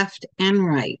 3, left and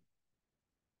right.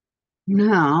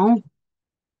 Now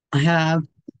I have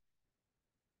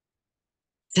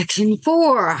Section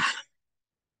 4.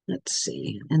 Let's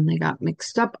see. And they got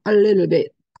mixed up a little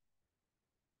bit.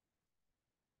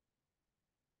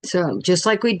 So just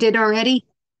like we did already,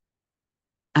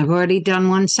 I've already done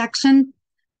one section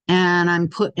and I'm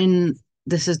putting,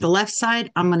 this is the left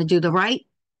side. I'm going to do the right.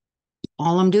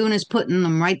 All I'm doing is putting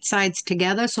them right sides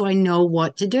together so I know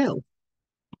what to do.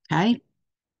 Okay.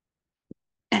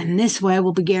 And this way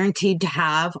we'll be guaranteed to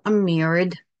have a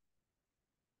mirrored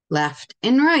left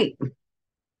and right.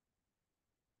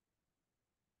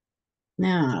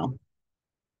 Now,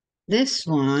 this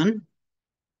one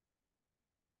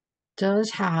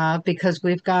does have, because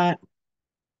we've got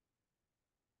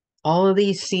all of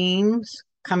these seams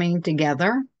coming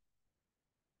together.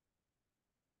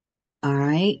 All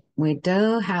right, we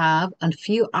do have a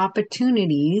few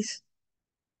opportunities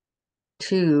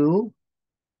to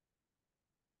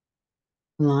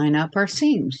line up our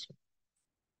seams.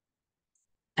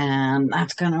 And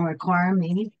that's going to require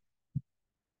me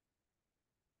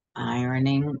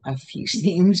ironing a few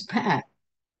seams back.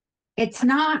 It's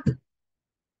not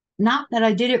that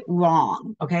I did it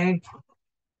wrong, okay?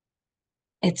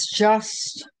 It's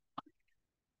just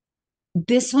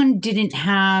this one didn't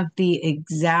have the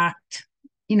exact,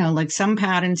 like some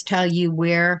patterns tell you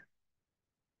where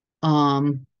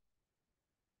um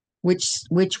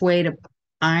which way to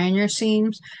iron your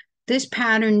seams. This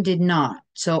pattern did not.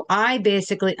 So I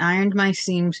basically ironed my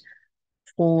seams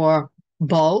for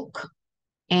bulk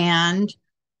and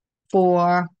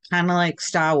for kind of like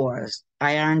Star Wars.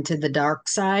 I ironed to the dark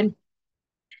side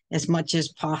as much as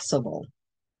possible.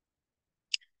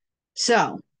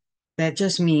 So that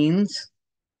just means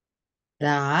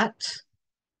that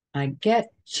I get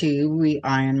to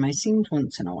re-iron my seams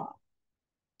once in a while.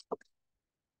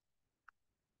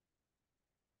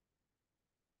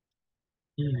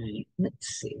 All right, let's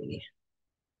see.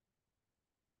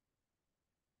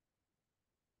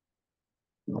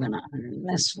 I'm gonna iron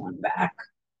this one back.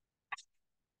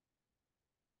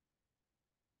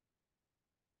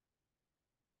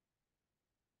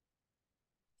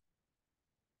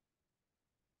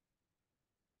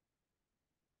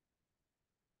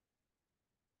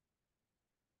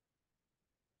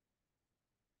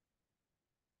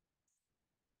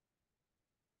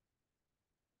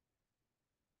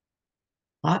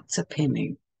 Lots of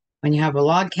pinning. When you have a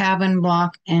log cabin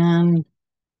block and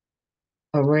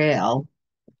a rail,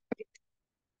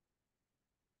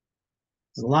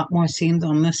 there's a lot more seams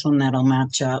on this one that'll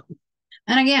match up.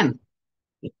 And again,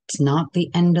 it's not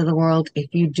the end of the world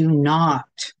if you do not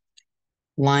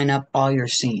line up all your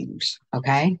seams,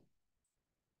 okay?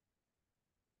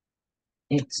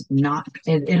 It's not,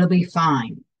 it'll be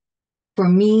fine. For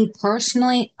me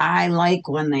personally, I like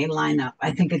when they line up.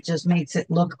 I think it just makes it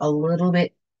look a little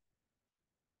bit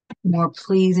more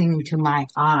pleasing to my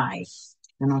eye.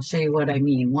 And I'll show you what I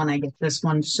mean when I get this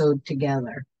one sewed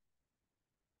together.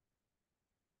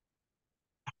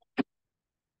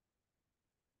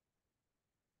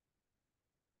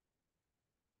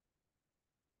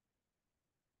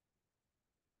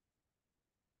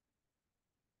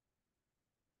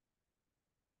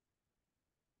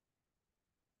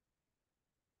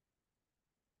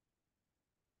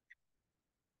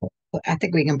 But I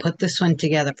think we can put this one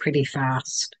together pretty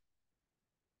fast.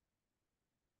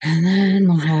 And then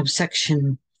we'll have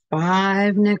section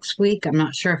 5 next week. I'm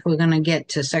not sure if we're going to get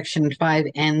to section 5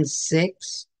 and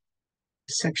 6.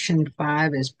 Section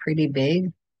 5 is pretty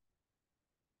big.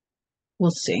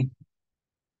 We'll see.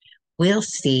 We'll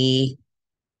see.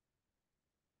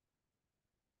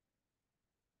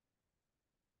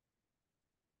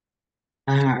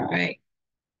 All right.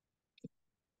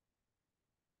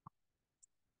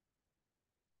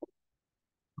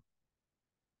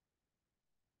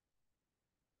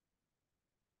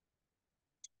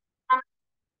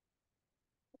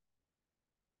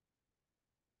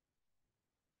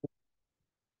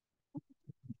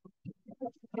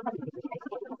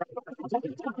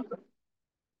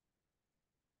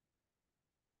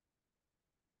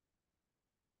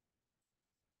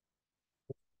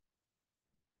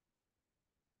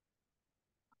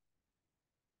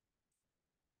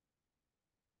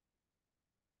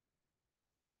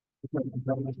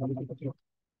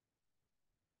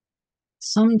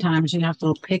 Sometimes you have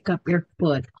to pick up your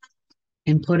foot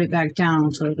and put it back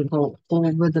down so it'll go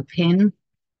over the pin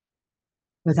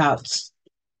without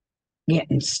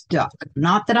getting stuck.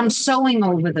 Not that I'm sewing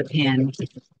over the pin,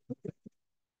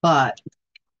 but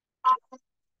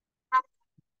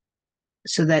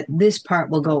so that this part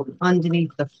will go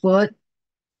underneath the foot.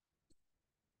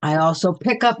 I also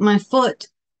pick up my foot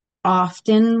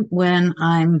often when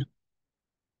I'm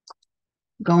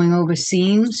going over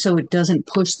seams so it doesn't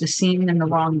push the seam in the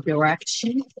wrong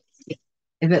direction.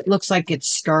 If it looks like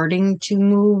it's starting to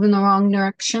move in the wrong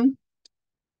direction.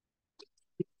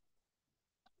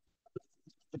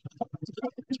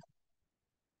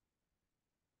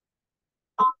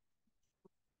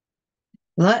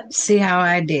 Let's see how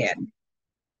I did.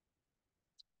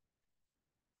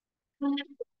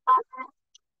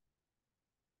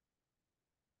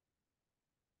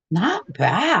 Not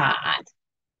bad.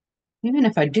 Even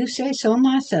if I do say so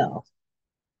myself,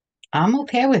 I'm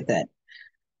okay with it.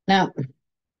 Now,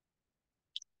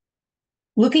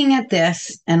 looking at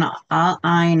this, and I'll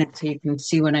iron it so you can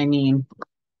see what I mean.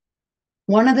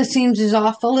 One of the seams is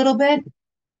off a little bit,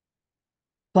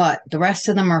 but the rest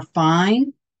of them are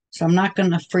fine. So I'm not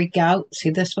going to freak out. See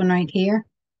this one right here?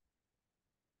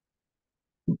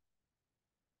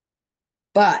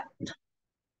 But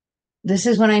this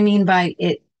is what I mean by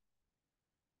it.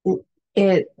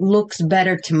 It looks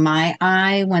better to my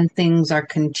eye when things are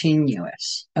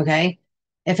continuous. Okay.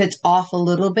 If it's off a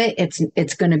little bit,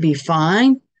 it's going to be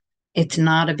fine. It's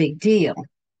not a big deal.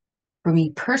 For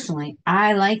me personally,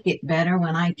 I like it better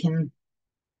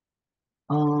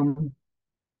um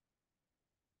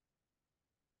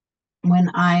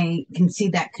when I can see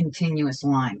that continuous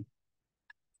line.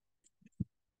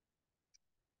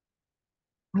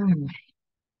 Hmm.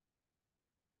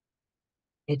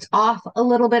 It's off a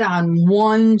little bit on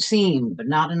one seam, but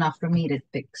not enough for me to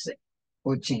fix it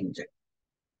or change it.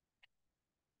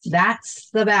 That's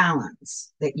the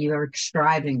balance that you are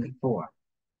striving for.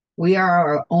 We are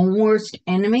our own worst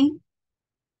enemy.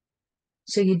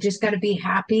 So you just got to be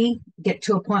happy, get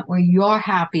to a point where you're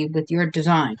happy with your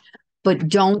design, but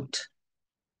don't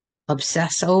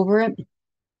obsess over it.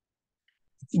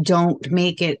 Don't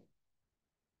make it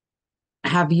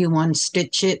have you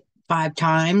unstitch it 5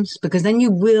 times because then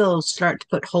you will start to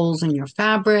put holes in your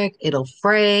fabric. It'll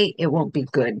fray. It won't be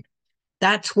good.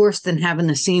 That's worse than having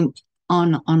the seam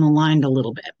unaligned a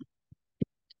little bit.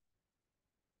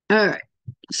 All right.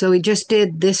 So we just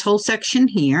did this whole section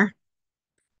here.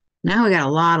 Now we got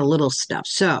a lot of little stuff.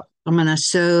 So I'm going to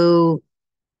sew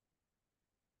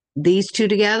these two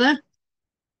together.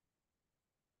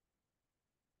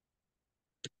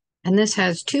 And this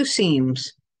has 2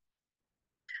 seams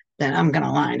that I'm going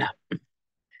to line up.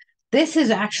 This is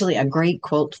actually a great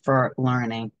quilt for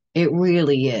learning. It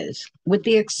really is. With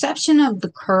the exception of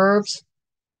the curves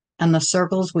and the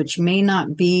circles, which may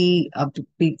not be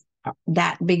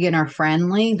that beginner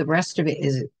friendly, the rest of it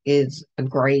is a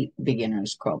great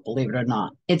beginner's quilt, believe it or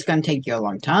not. It's going to take you a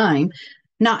long time.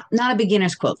 Not a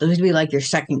beginner's quilt. This would be like your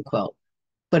second quilt,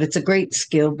 but it's a great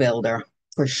skill builder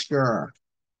for sure.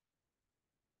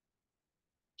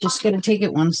 Just got to take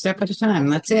it one step at a time.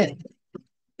 That's it.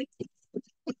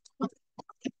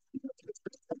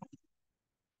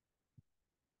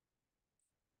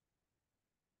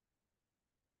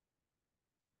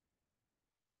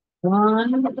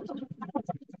 One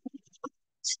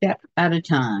step at a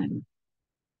time.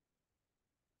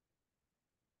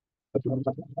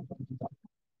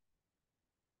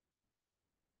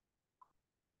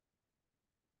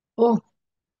 Oh,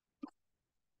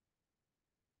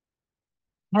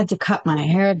 I had to cut my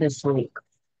hair this week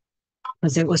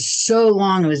because it was so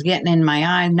long. It was getting in my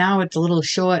eye. Now it's a little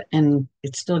short and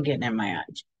it's still getting in my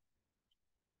eyes.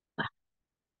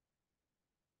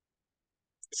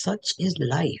 Such is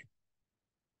life.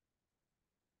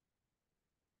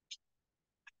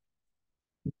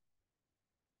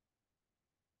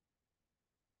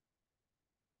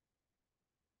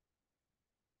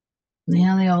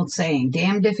 Now the old saying,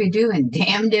 damned if you do and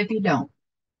damned if you don't.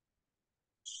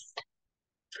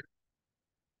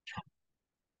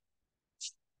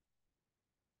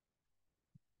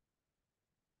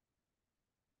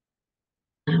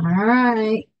 All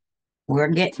right. We're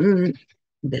getting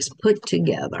this put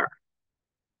together.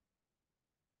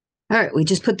 All right, we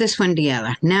just put this one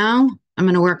together. Now I'm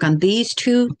going to work on these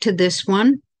two to this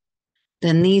one,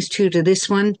 then these two to this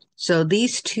one. So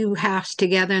these two halves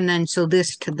together, and then so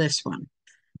this to this one.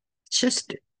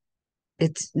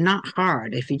 It's not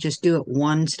hard if you just do it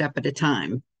one step at a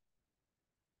time.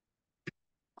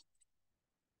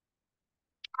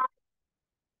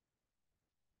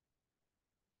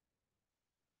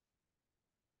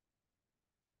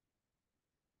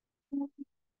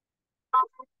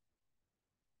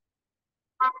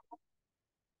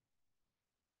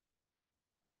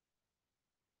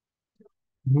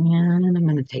 And I'm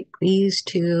going to take these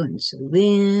two and sew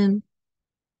them.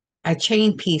 I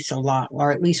chain piece a lot,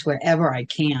 or at least wherever I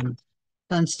can.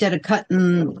 So instead of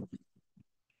cutting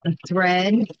a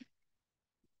thread,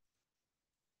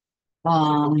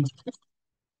 um,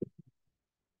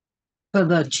 for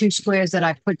the two squares that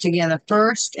I put together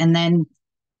first, and then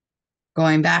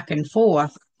going back and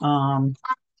forth,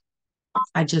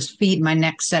 I just feed my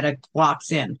next set of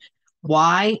blocks in.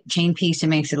 Why? Chain piecing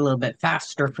makes it a little bit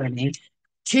faster for me.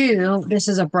 Two, this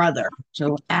is a brother.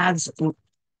 So as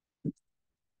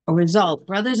a result,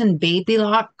 brothers and baby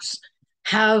locks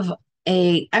have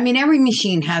every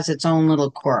machine has its own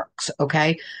little quirks,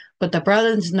 okay? But the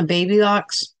brothers and the baby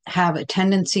locks have a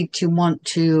tendency to want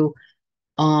to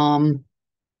um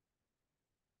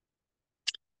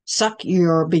suck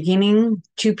your beginning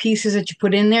two pieces that you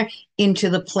put in there into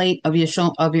the plate of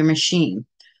your machine.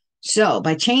 So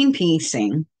by chain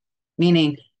piecing,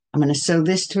 meaning I'm going to sew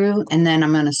this through and then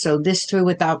I'm going to sew this through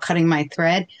without cutting my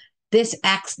thread. This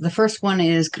acts, the first one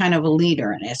is kind of a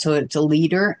leader in it. So it's a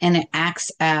leader and it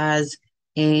acts as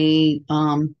a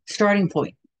starting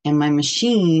point. And my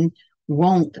machine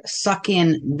won't suck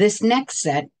in this next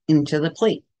set into the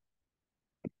plate.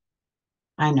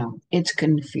 I know it's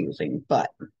confusing,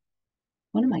 but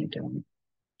what am I doing?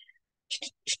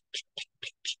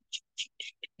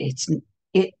 It's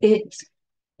it's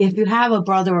if you have a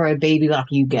brother or a baby lock,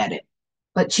 you get it.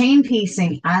 But chain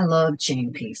piecing, I love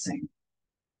chain piecing.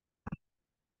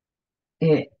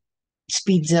 It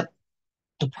speeds up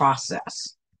the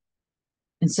process.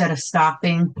 Instead of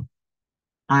stopping,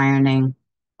 ironing,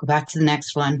 go back to the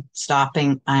next one,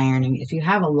 stopping, ironing. If you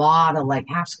have a lot of like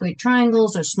half square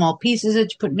triangles or small pieces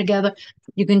that you're putting together,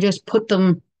 you can just put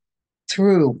them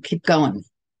through, keep going.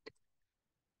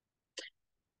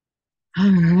 All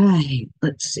right,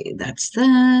 let's see, that's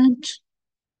that.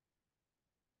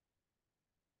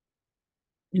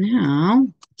 Now,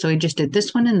 so we just did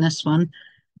this one and this one.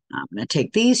 I'm going to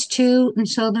take these two and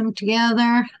sew them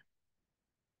together.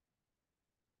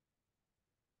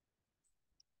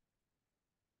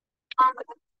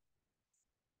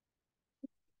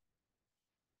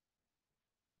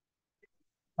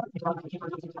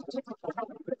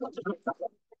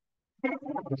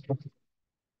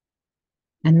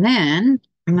 And then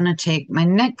I'm going to take my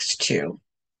next two.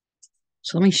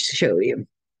 So let me show you.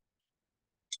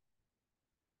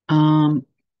 Um,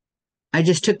 I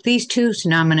just took these two, so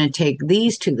now I'm going to take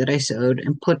these two that I sewed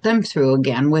and put them through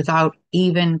again without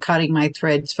even cutting my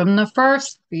threads from the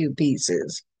first few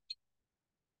pieces.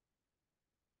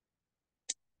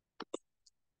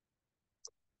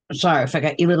 Sorry if I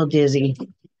got you a little dizzy.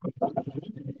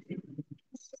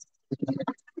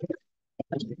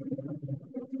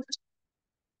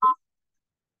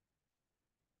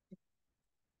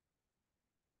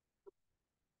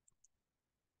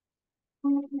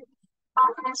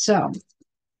 So,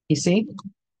 you see,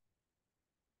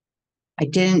 I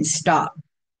didn't stop,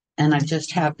 and I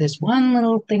just have this one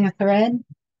little thing of thread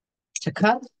to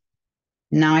cut.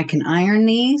 Now I can iron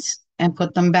these and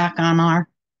put them back on our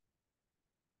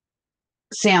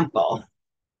sample.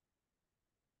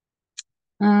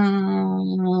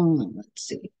 Let's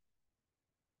see.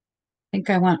 I think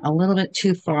I went a little bit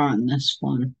too far on this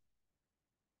one.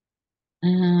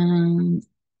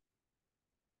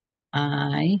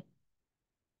 I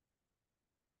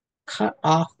cut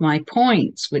off my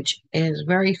points, which is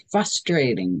very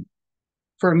frustrating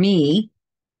for me.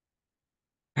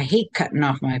 I hate cutting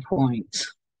off my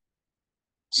points.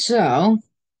 So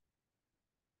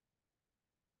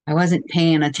I wasn't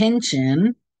paying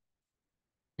attention,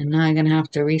 and now I'm going to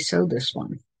have to resew this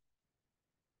one.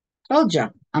 Told you,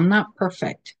 I'm not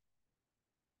perfect.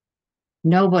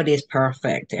 Nobody's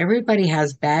perfect. Everybody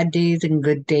has bad days and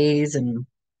good days and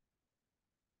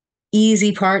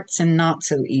easy parts and not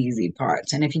so easy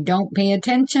parts. And if you don't pay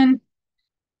attention,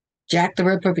 Jack the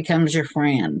Ripper becomes your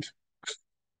friend.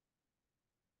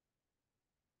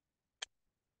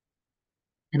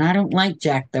 And I don't like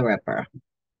Jack the Ripper.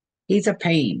 He's a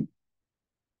pain.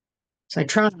 So I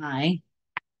try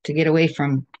to get away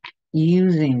from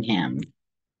using him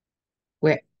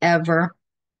wherever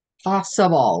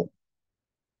possible.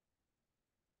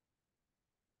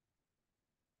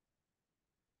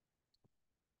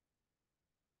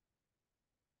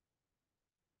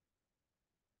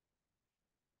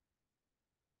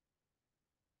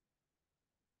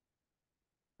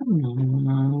 Come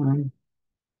on.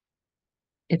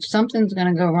 If something's going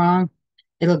to go wrong,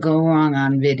 it'll go wrong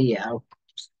on video.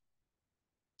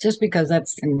 Just because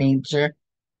that's the nature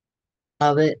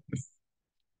of it.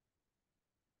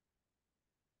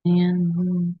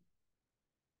 And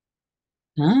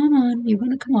come on, you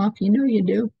want to come off. You know you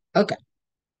do. Okay.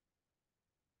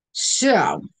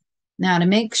 So now to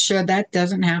make sure that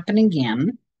doesn't happen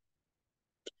again,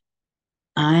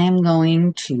 I'm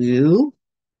going to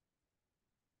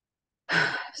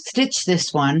stitch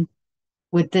this one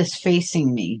with this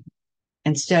facing me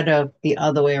instead of the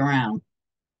other way around.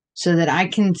 so that I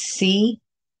can see.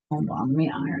 Hold on, let me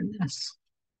iron this.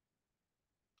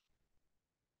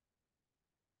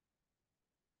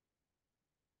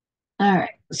 All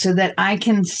right, so that I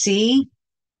can see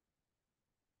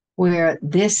where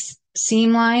this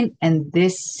seam line and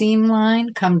this seam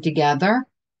line come together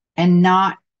and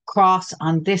not cross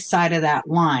on this side of that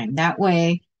line. That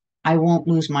way I won't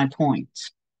lose my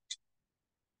points.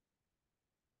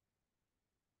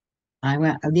 I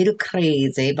went a little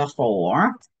crazy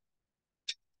before,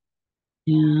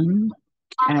 and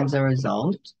as a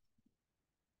result,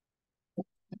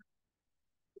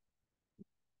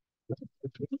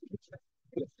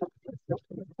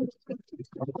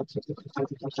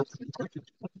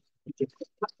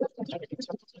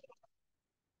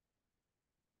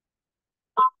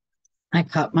 I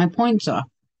cut my points off.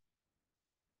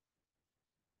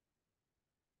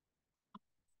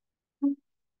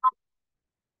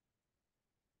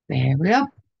 There we go.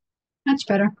 That's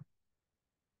better.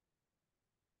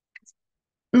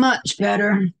 Much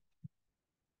better.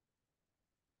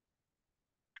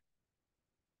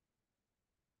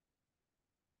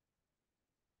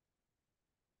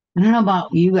 I don't know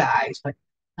about you guys, but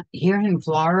here in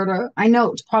Florida, I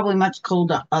know it's probably much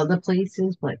colder other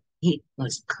places, but it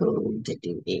was cold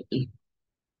today.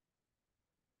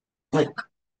 Like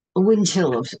a wind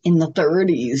chill of in the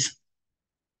 30s,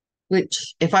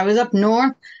 which if I was up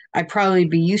north, I'd probably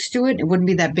be used to it. It wouldn't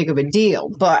be that big of a deal.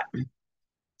 But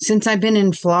since I've been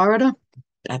in Florida,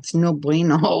 that's no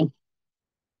bueno.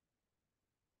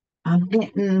 I'm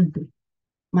getting,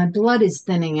 my blood is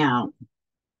thinning out.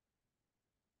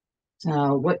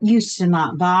 So what used to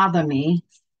not bother me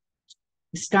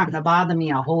is starting to bother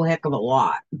me a whole heck of a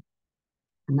lot.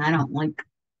 And I don't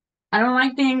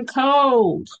like being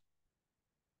cold.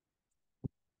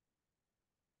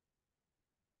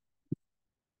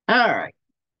 All right.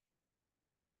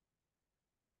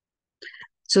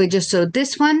 So we just sewed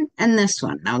this one and this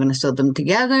one. Now we're going to sew them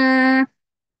together, and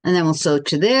then we'll sew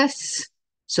to this.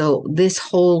 So this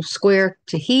whole square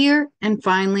to here, and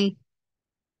finally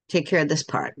take care of this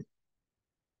part.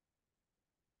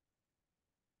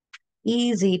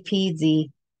 Easy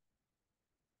peasy.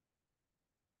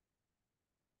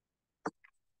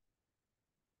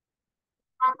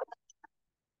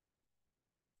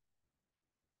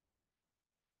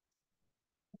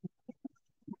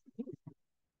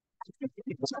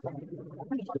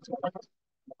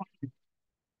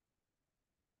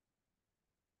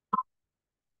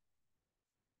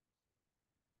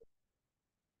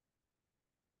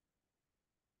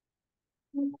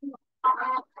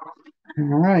 All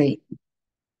right.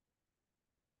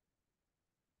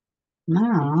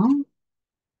 Now,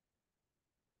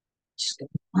 just gonna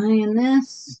iron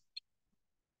this.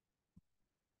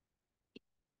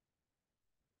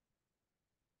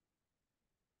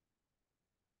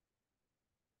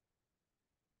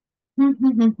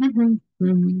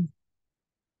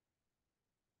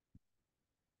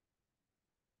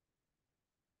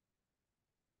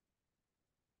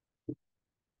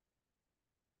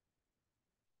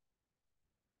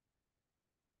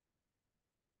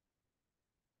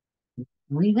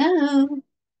 We go.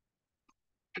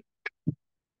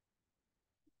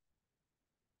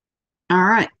 All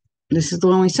right. This is the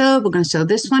one we sewed. We're going to sew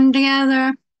this one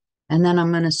together. And then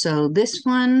I'm going to sew this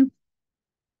one.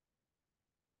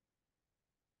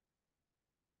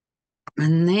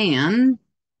 And then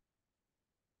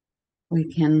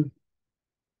we can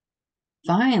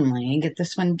finally get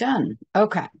this one done.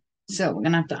 Okay. So we're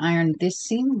going to have to iron this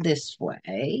seam this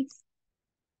way.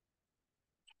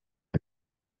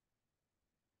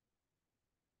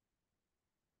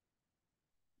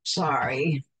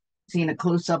 Sorry. Seeing a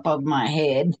close up of my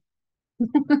head.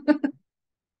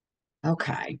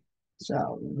 Okay.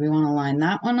 So we want to line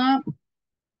that one up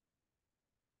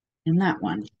and that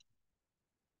one.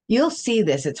 You'll see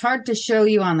this. It's hard to show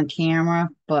you on the camera,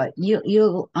 but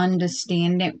you'll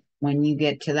understand it when you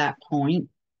get to that point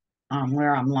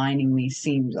where I'm lining these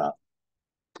seams up.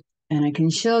 And I can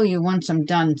show you once I'm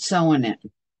done sewing it.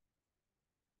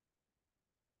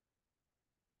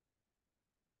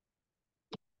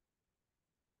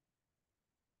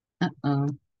 Uh-oh.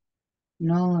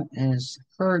 Nola has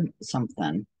heard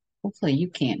something. Hopefully you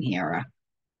can't hear her.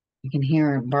 You can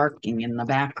hear her barking in the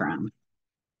background.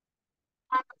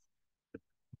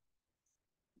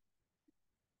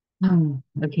 Oh,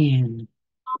 again.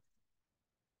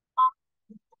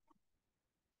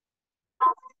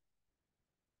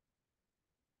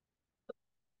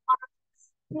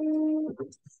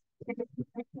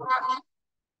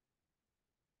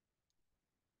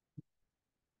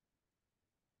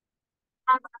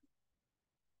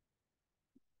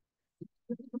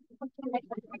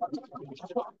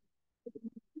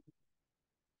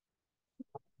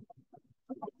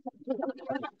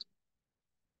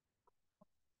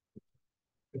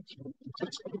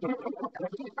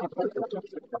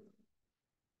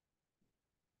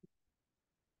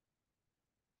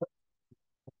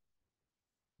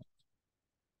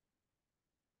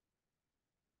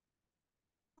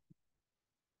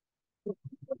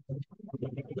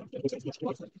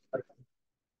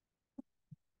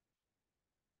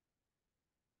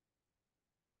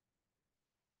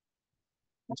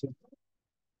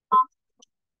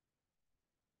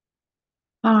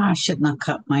 Ah, I shouldn't have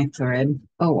cut my thread.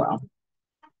 Oh well.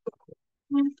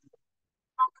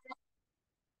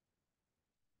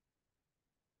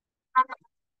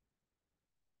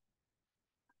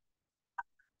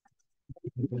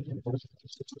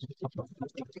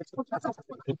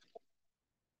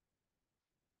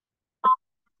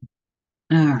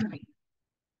 All right.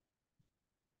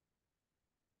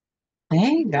 There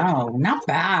you go. Not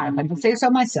bad. I can say so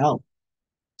myself.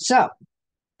 So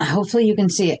hopefully you can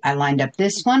see it. I lined up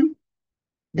this one,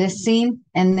 this seam,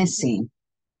 and this seam.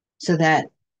 So that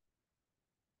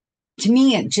to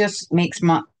me it just makes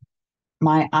my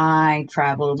eye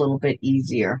travel a little bit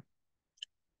easier.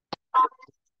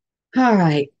 All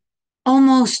right.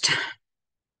 Almost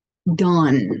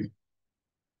done.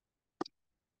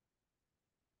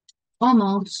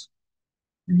 Almost.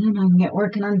 And then I can get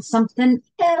working on something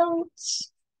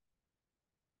else.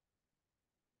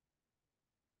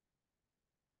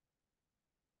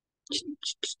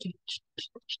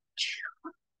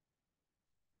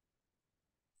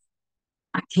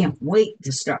 I can't wait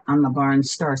to start on the Barn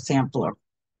Star Sampler.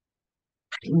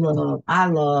 I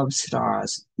love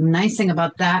stars. Nice thing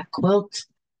about that quilt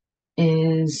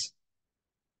is,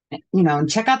 and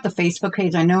check out the Facebook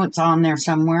page. I know it's on there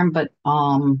somewhere, but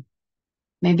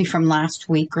maybe from last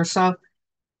week or so,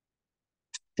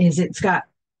 is it's got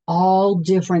all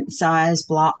different size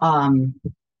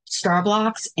star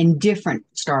blocks and different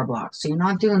star blocks. So you're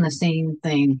not doing the same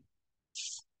thing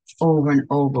over and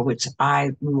over, which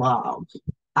I love.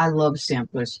 I love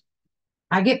samplers.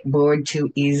 I get bored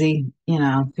too easy.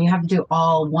 If you have to do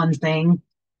all one thing,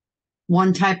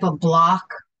 one type of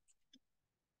block,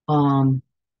 um,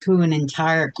 through an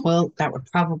entire quilt, that would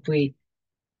probably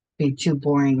be too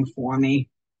boring for me.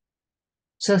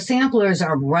 So samplers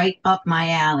are right up my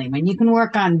alley. When you can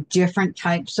work on different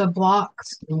types of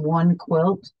blocks in one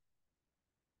quilt,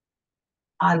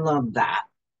 I love that.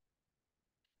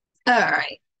 All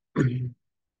right.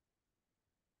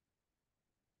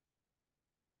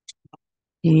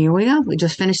 Here we go. We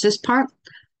just finished this part.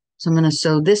 So I'm going to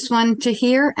sew this one to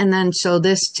here and then sew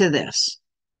this to this.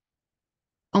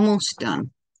 Almost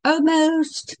done.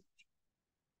 Almost.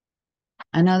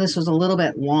 I know this was a little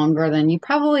bit longer than you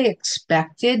probably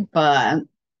expected, but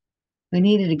we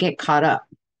needed to get caught up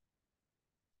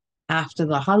after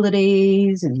the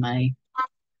holidays and my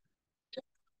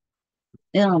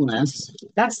illness.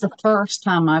 That's the first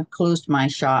time I've closed my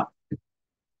shop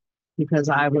because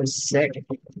I was sick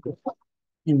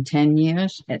in 10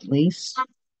 years at least.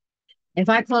 If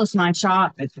I close my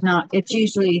shop, it's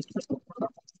usually,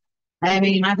 I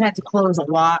mean, I've had to close a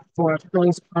lot for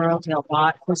close early a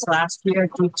lot this last year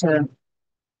due to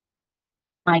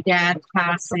my dad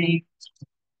passing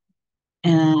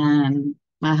and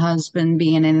my husband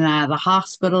being in and out of the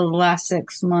hospital the last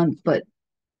 6 months. But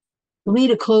for me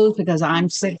to close because I'm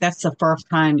sick, that's the first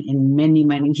time in many,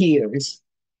 many years.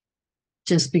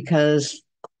 Just because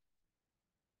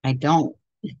I don't.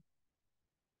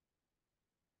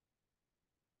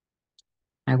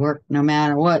 I work no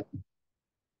matter what.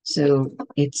 So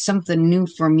it's something new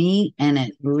for me, and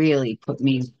it really put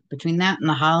me between that and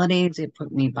the holidays, it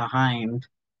put me behind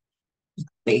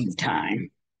big time.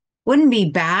 Wouldn't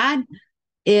be bad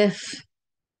if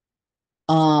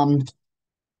um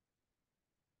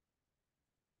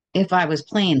if I was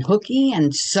playing hooky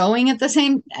and sewing at the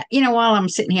same, while I'm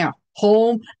sitting here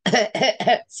home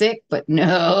sick, but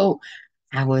no,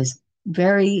 I was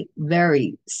very,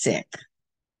 very sick.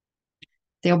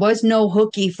 There was no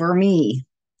hooky for me,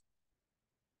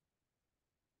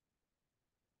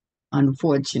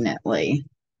 unfortunately.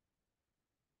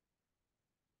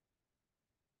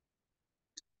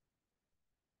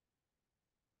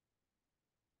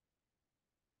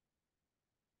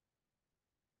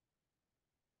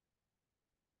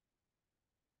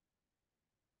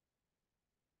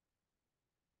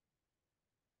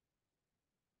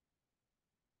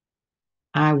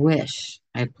 I wish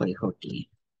I play hooky.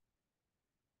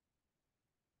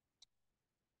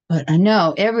 But I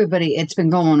know it's been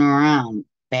going around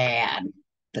bad.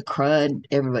 The crud,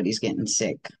 everybody's getting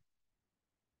sick.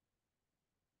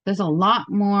 There's a lot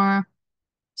more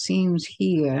seams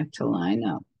here to line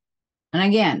up. And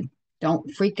again,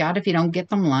 don't freak out if you don't get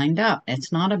them lined up.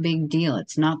 It's not a big deal.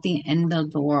 It's not the end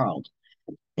of the world.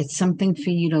 It's something for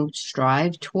you to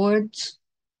strive towards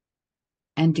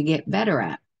and to get better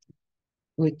at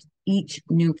with each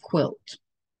new quilt.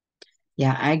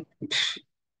 Yeah,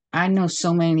 I know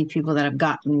so many people that have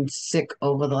gotten sick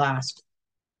over the last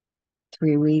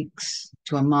 3 weeks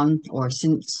to a month or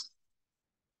since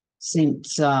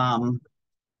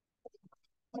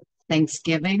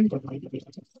Thanksgiving,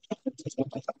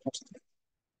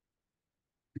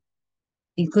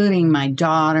 including my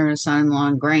daughter, son-in-law,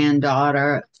 and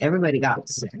granddaughter. Everybody got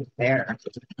sick there.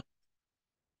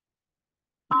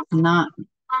 Not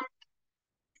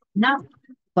not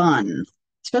fun,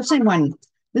 especially when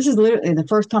this is literally the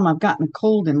first time I've gotten a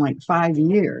cold in like 5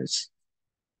 years.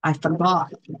 I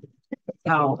forgot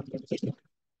how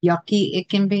yucky it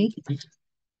can be.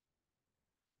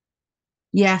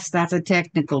 Yes, that's a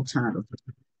technical term.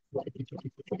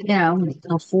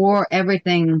 Before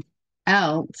everything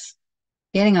else,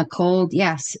 getting a cold,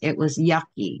 yes, it was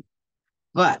yucky,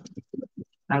 but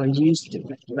I was used to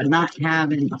it. But not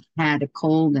having had a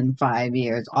cold in 5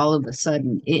 years, all of a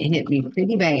sudden it hit me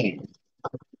pretty bad.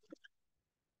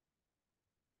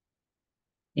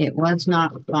 It was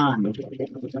not fun.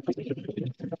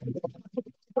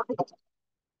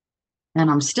 And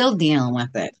I'm still dealing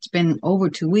with it. It's been over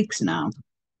 2 weeks now.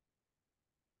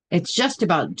 It's just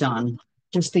about done.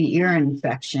 Just the ear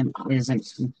infection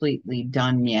isn't completely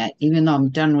done yet, even though I'm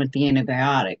done with the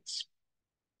antibiotics.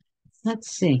 Let's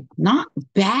see. Not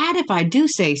bad if I do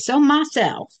say so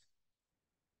myself.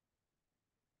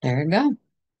 There we go.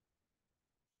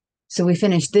 So we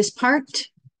finished this part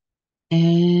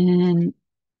and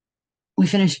we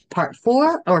finished part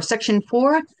 4 or section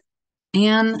 4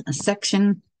 and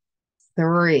section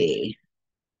 3.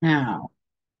 Now,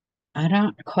 I'm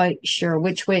not quite sure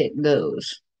which way it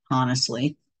goes,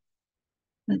 honestly.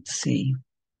 Let's see.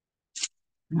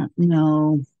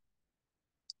 No.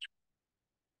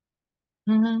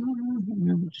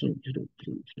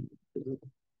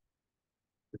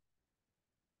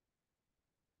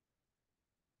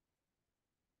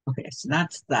 Okay, so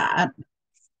that's that.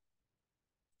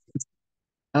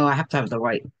 Oh, I have to have the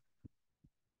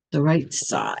right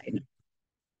side.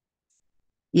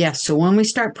 Yes, so when we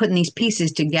start putting these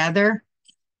pieces together,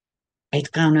 it's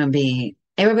gonna be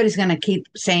everybody's gonna keep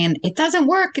saying it doesn't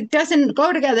work, it doesn't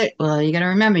go together. Well, you gotta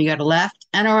remember you got a left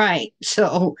and a right.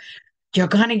 So you're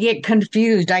gonna get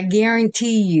confused. I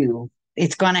guarantee you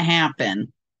it's gonna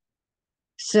happen.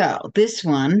 So this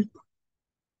one,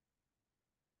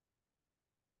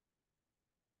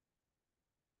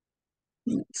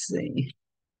 let's see.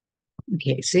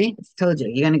 Okay, see, told you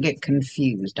you're gonna get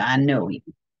confused. I know you,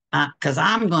 because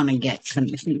I'm gonna get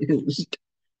confused.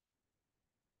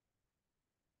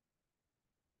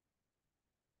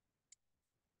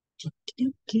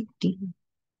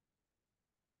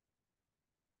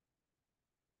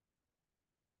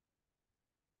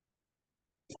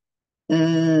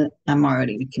 I'm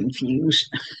already confused.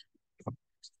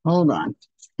 Hold on.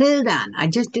 Hold on. I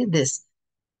just did this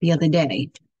the other day.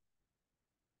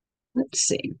 Let's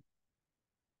see.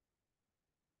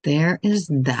 There is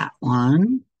that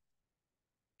one.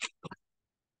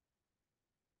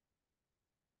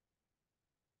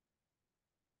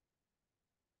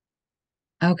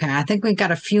 Okay, I think we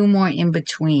got a few more in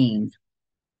between.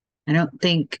 I don't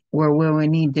think we're where we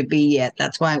need to be yet.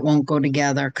 That's why it won't go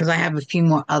together because I have a few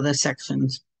more other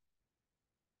sections.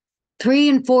 3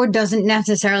 and 4 doesn't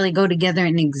necessarily go together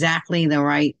in exactly the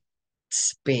right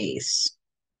space.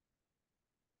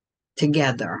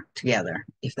 Together,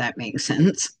 if that makes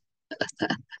sense.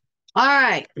 All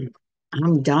right,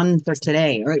 I'm done for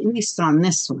today, or at least on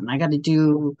this one. I got to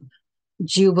do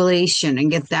Jubilation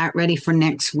and get that ready for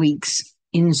next week's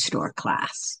in-store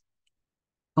class.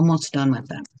 Almost done with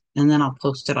that. And then I'll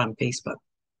post it on Facebook.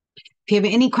 If you have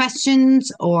any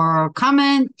questions or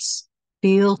comments,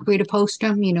 feel free to post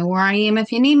them. You know where I am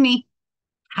if you need me.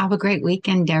 Have a great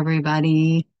weekend,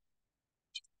 everybody.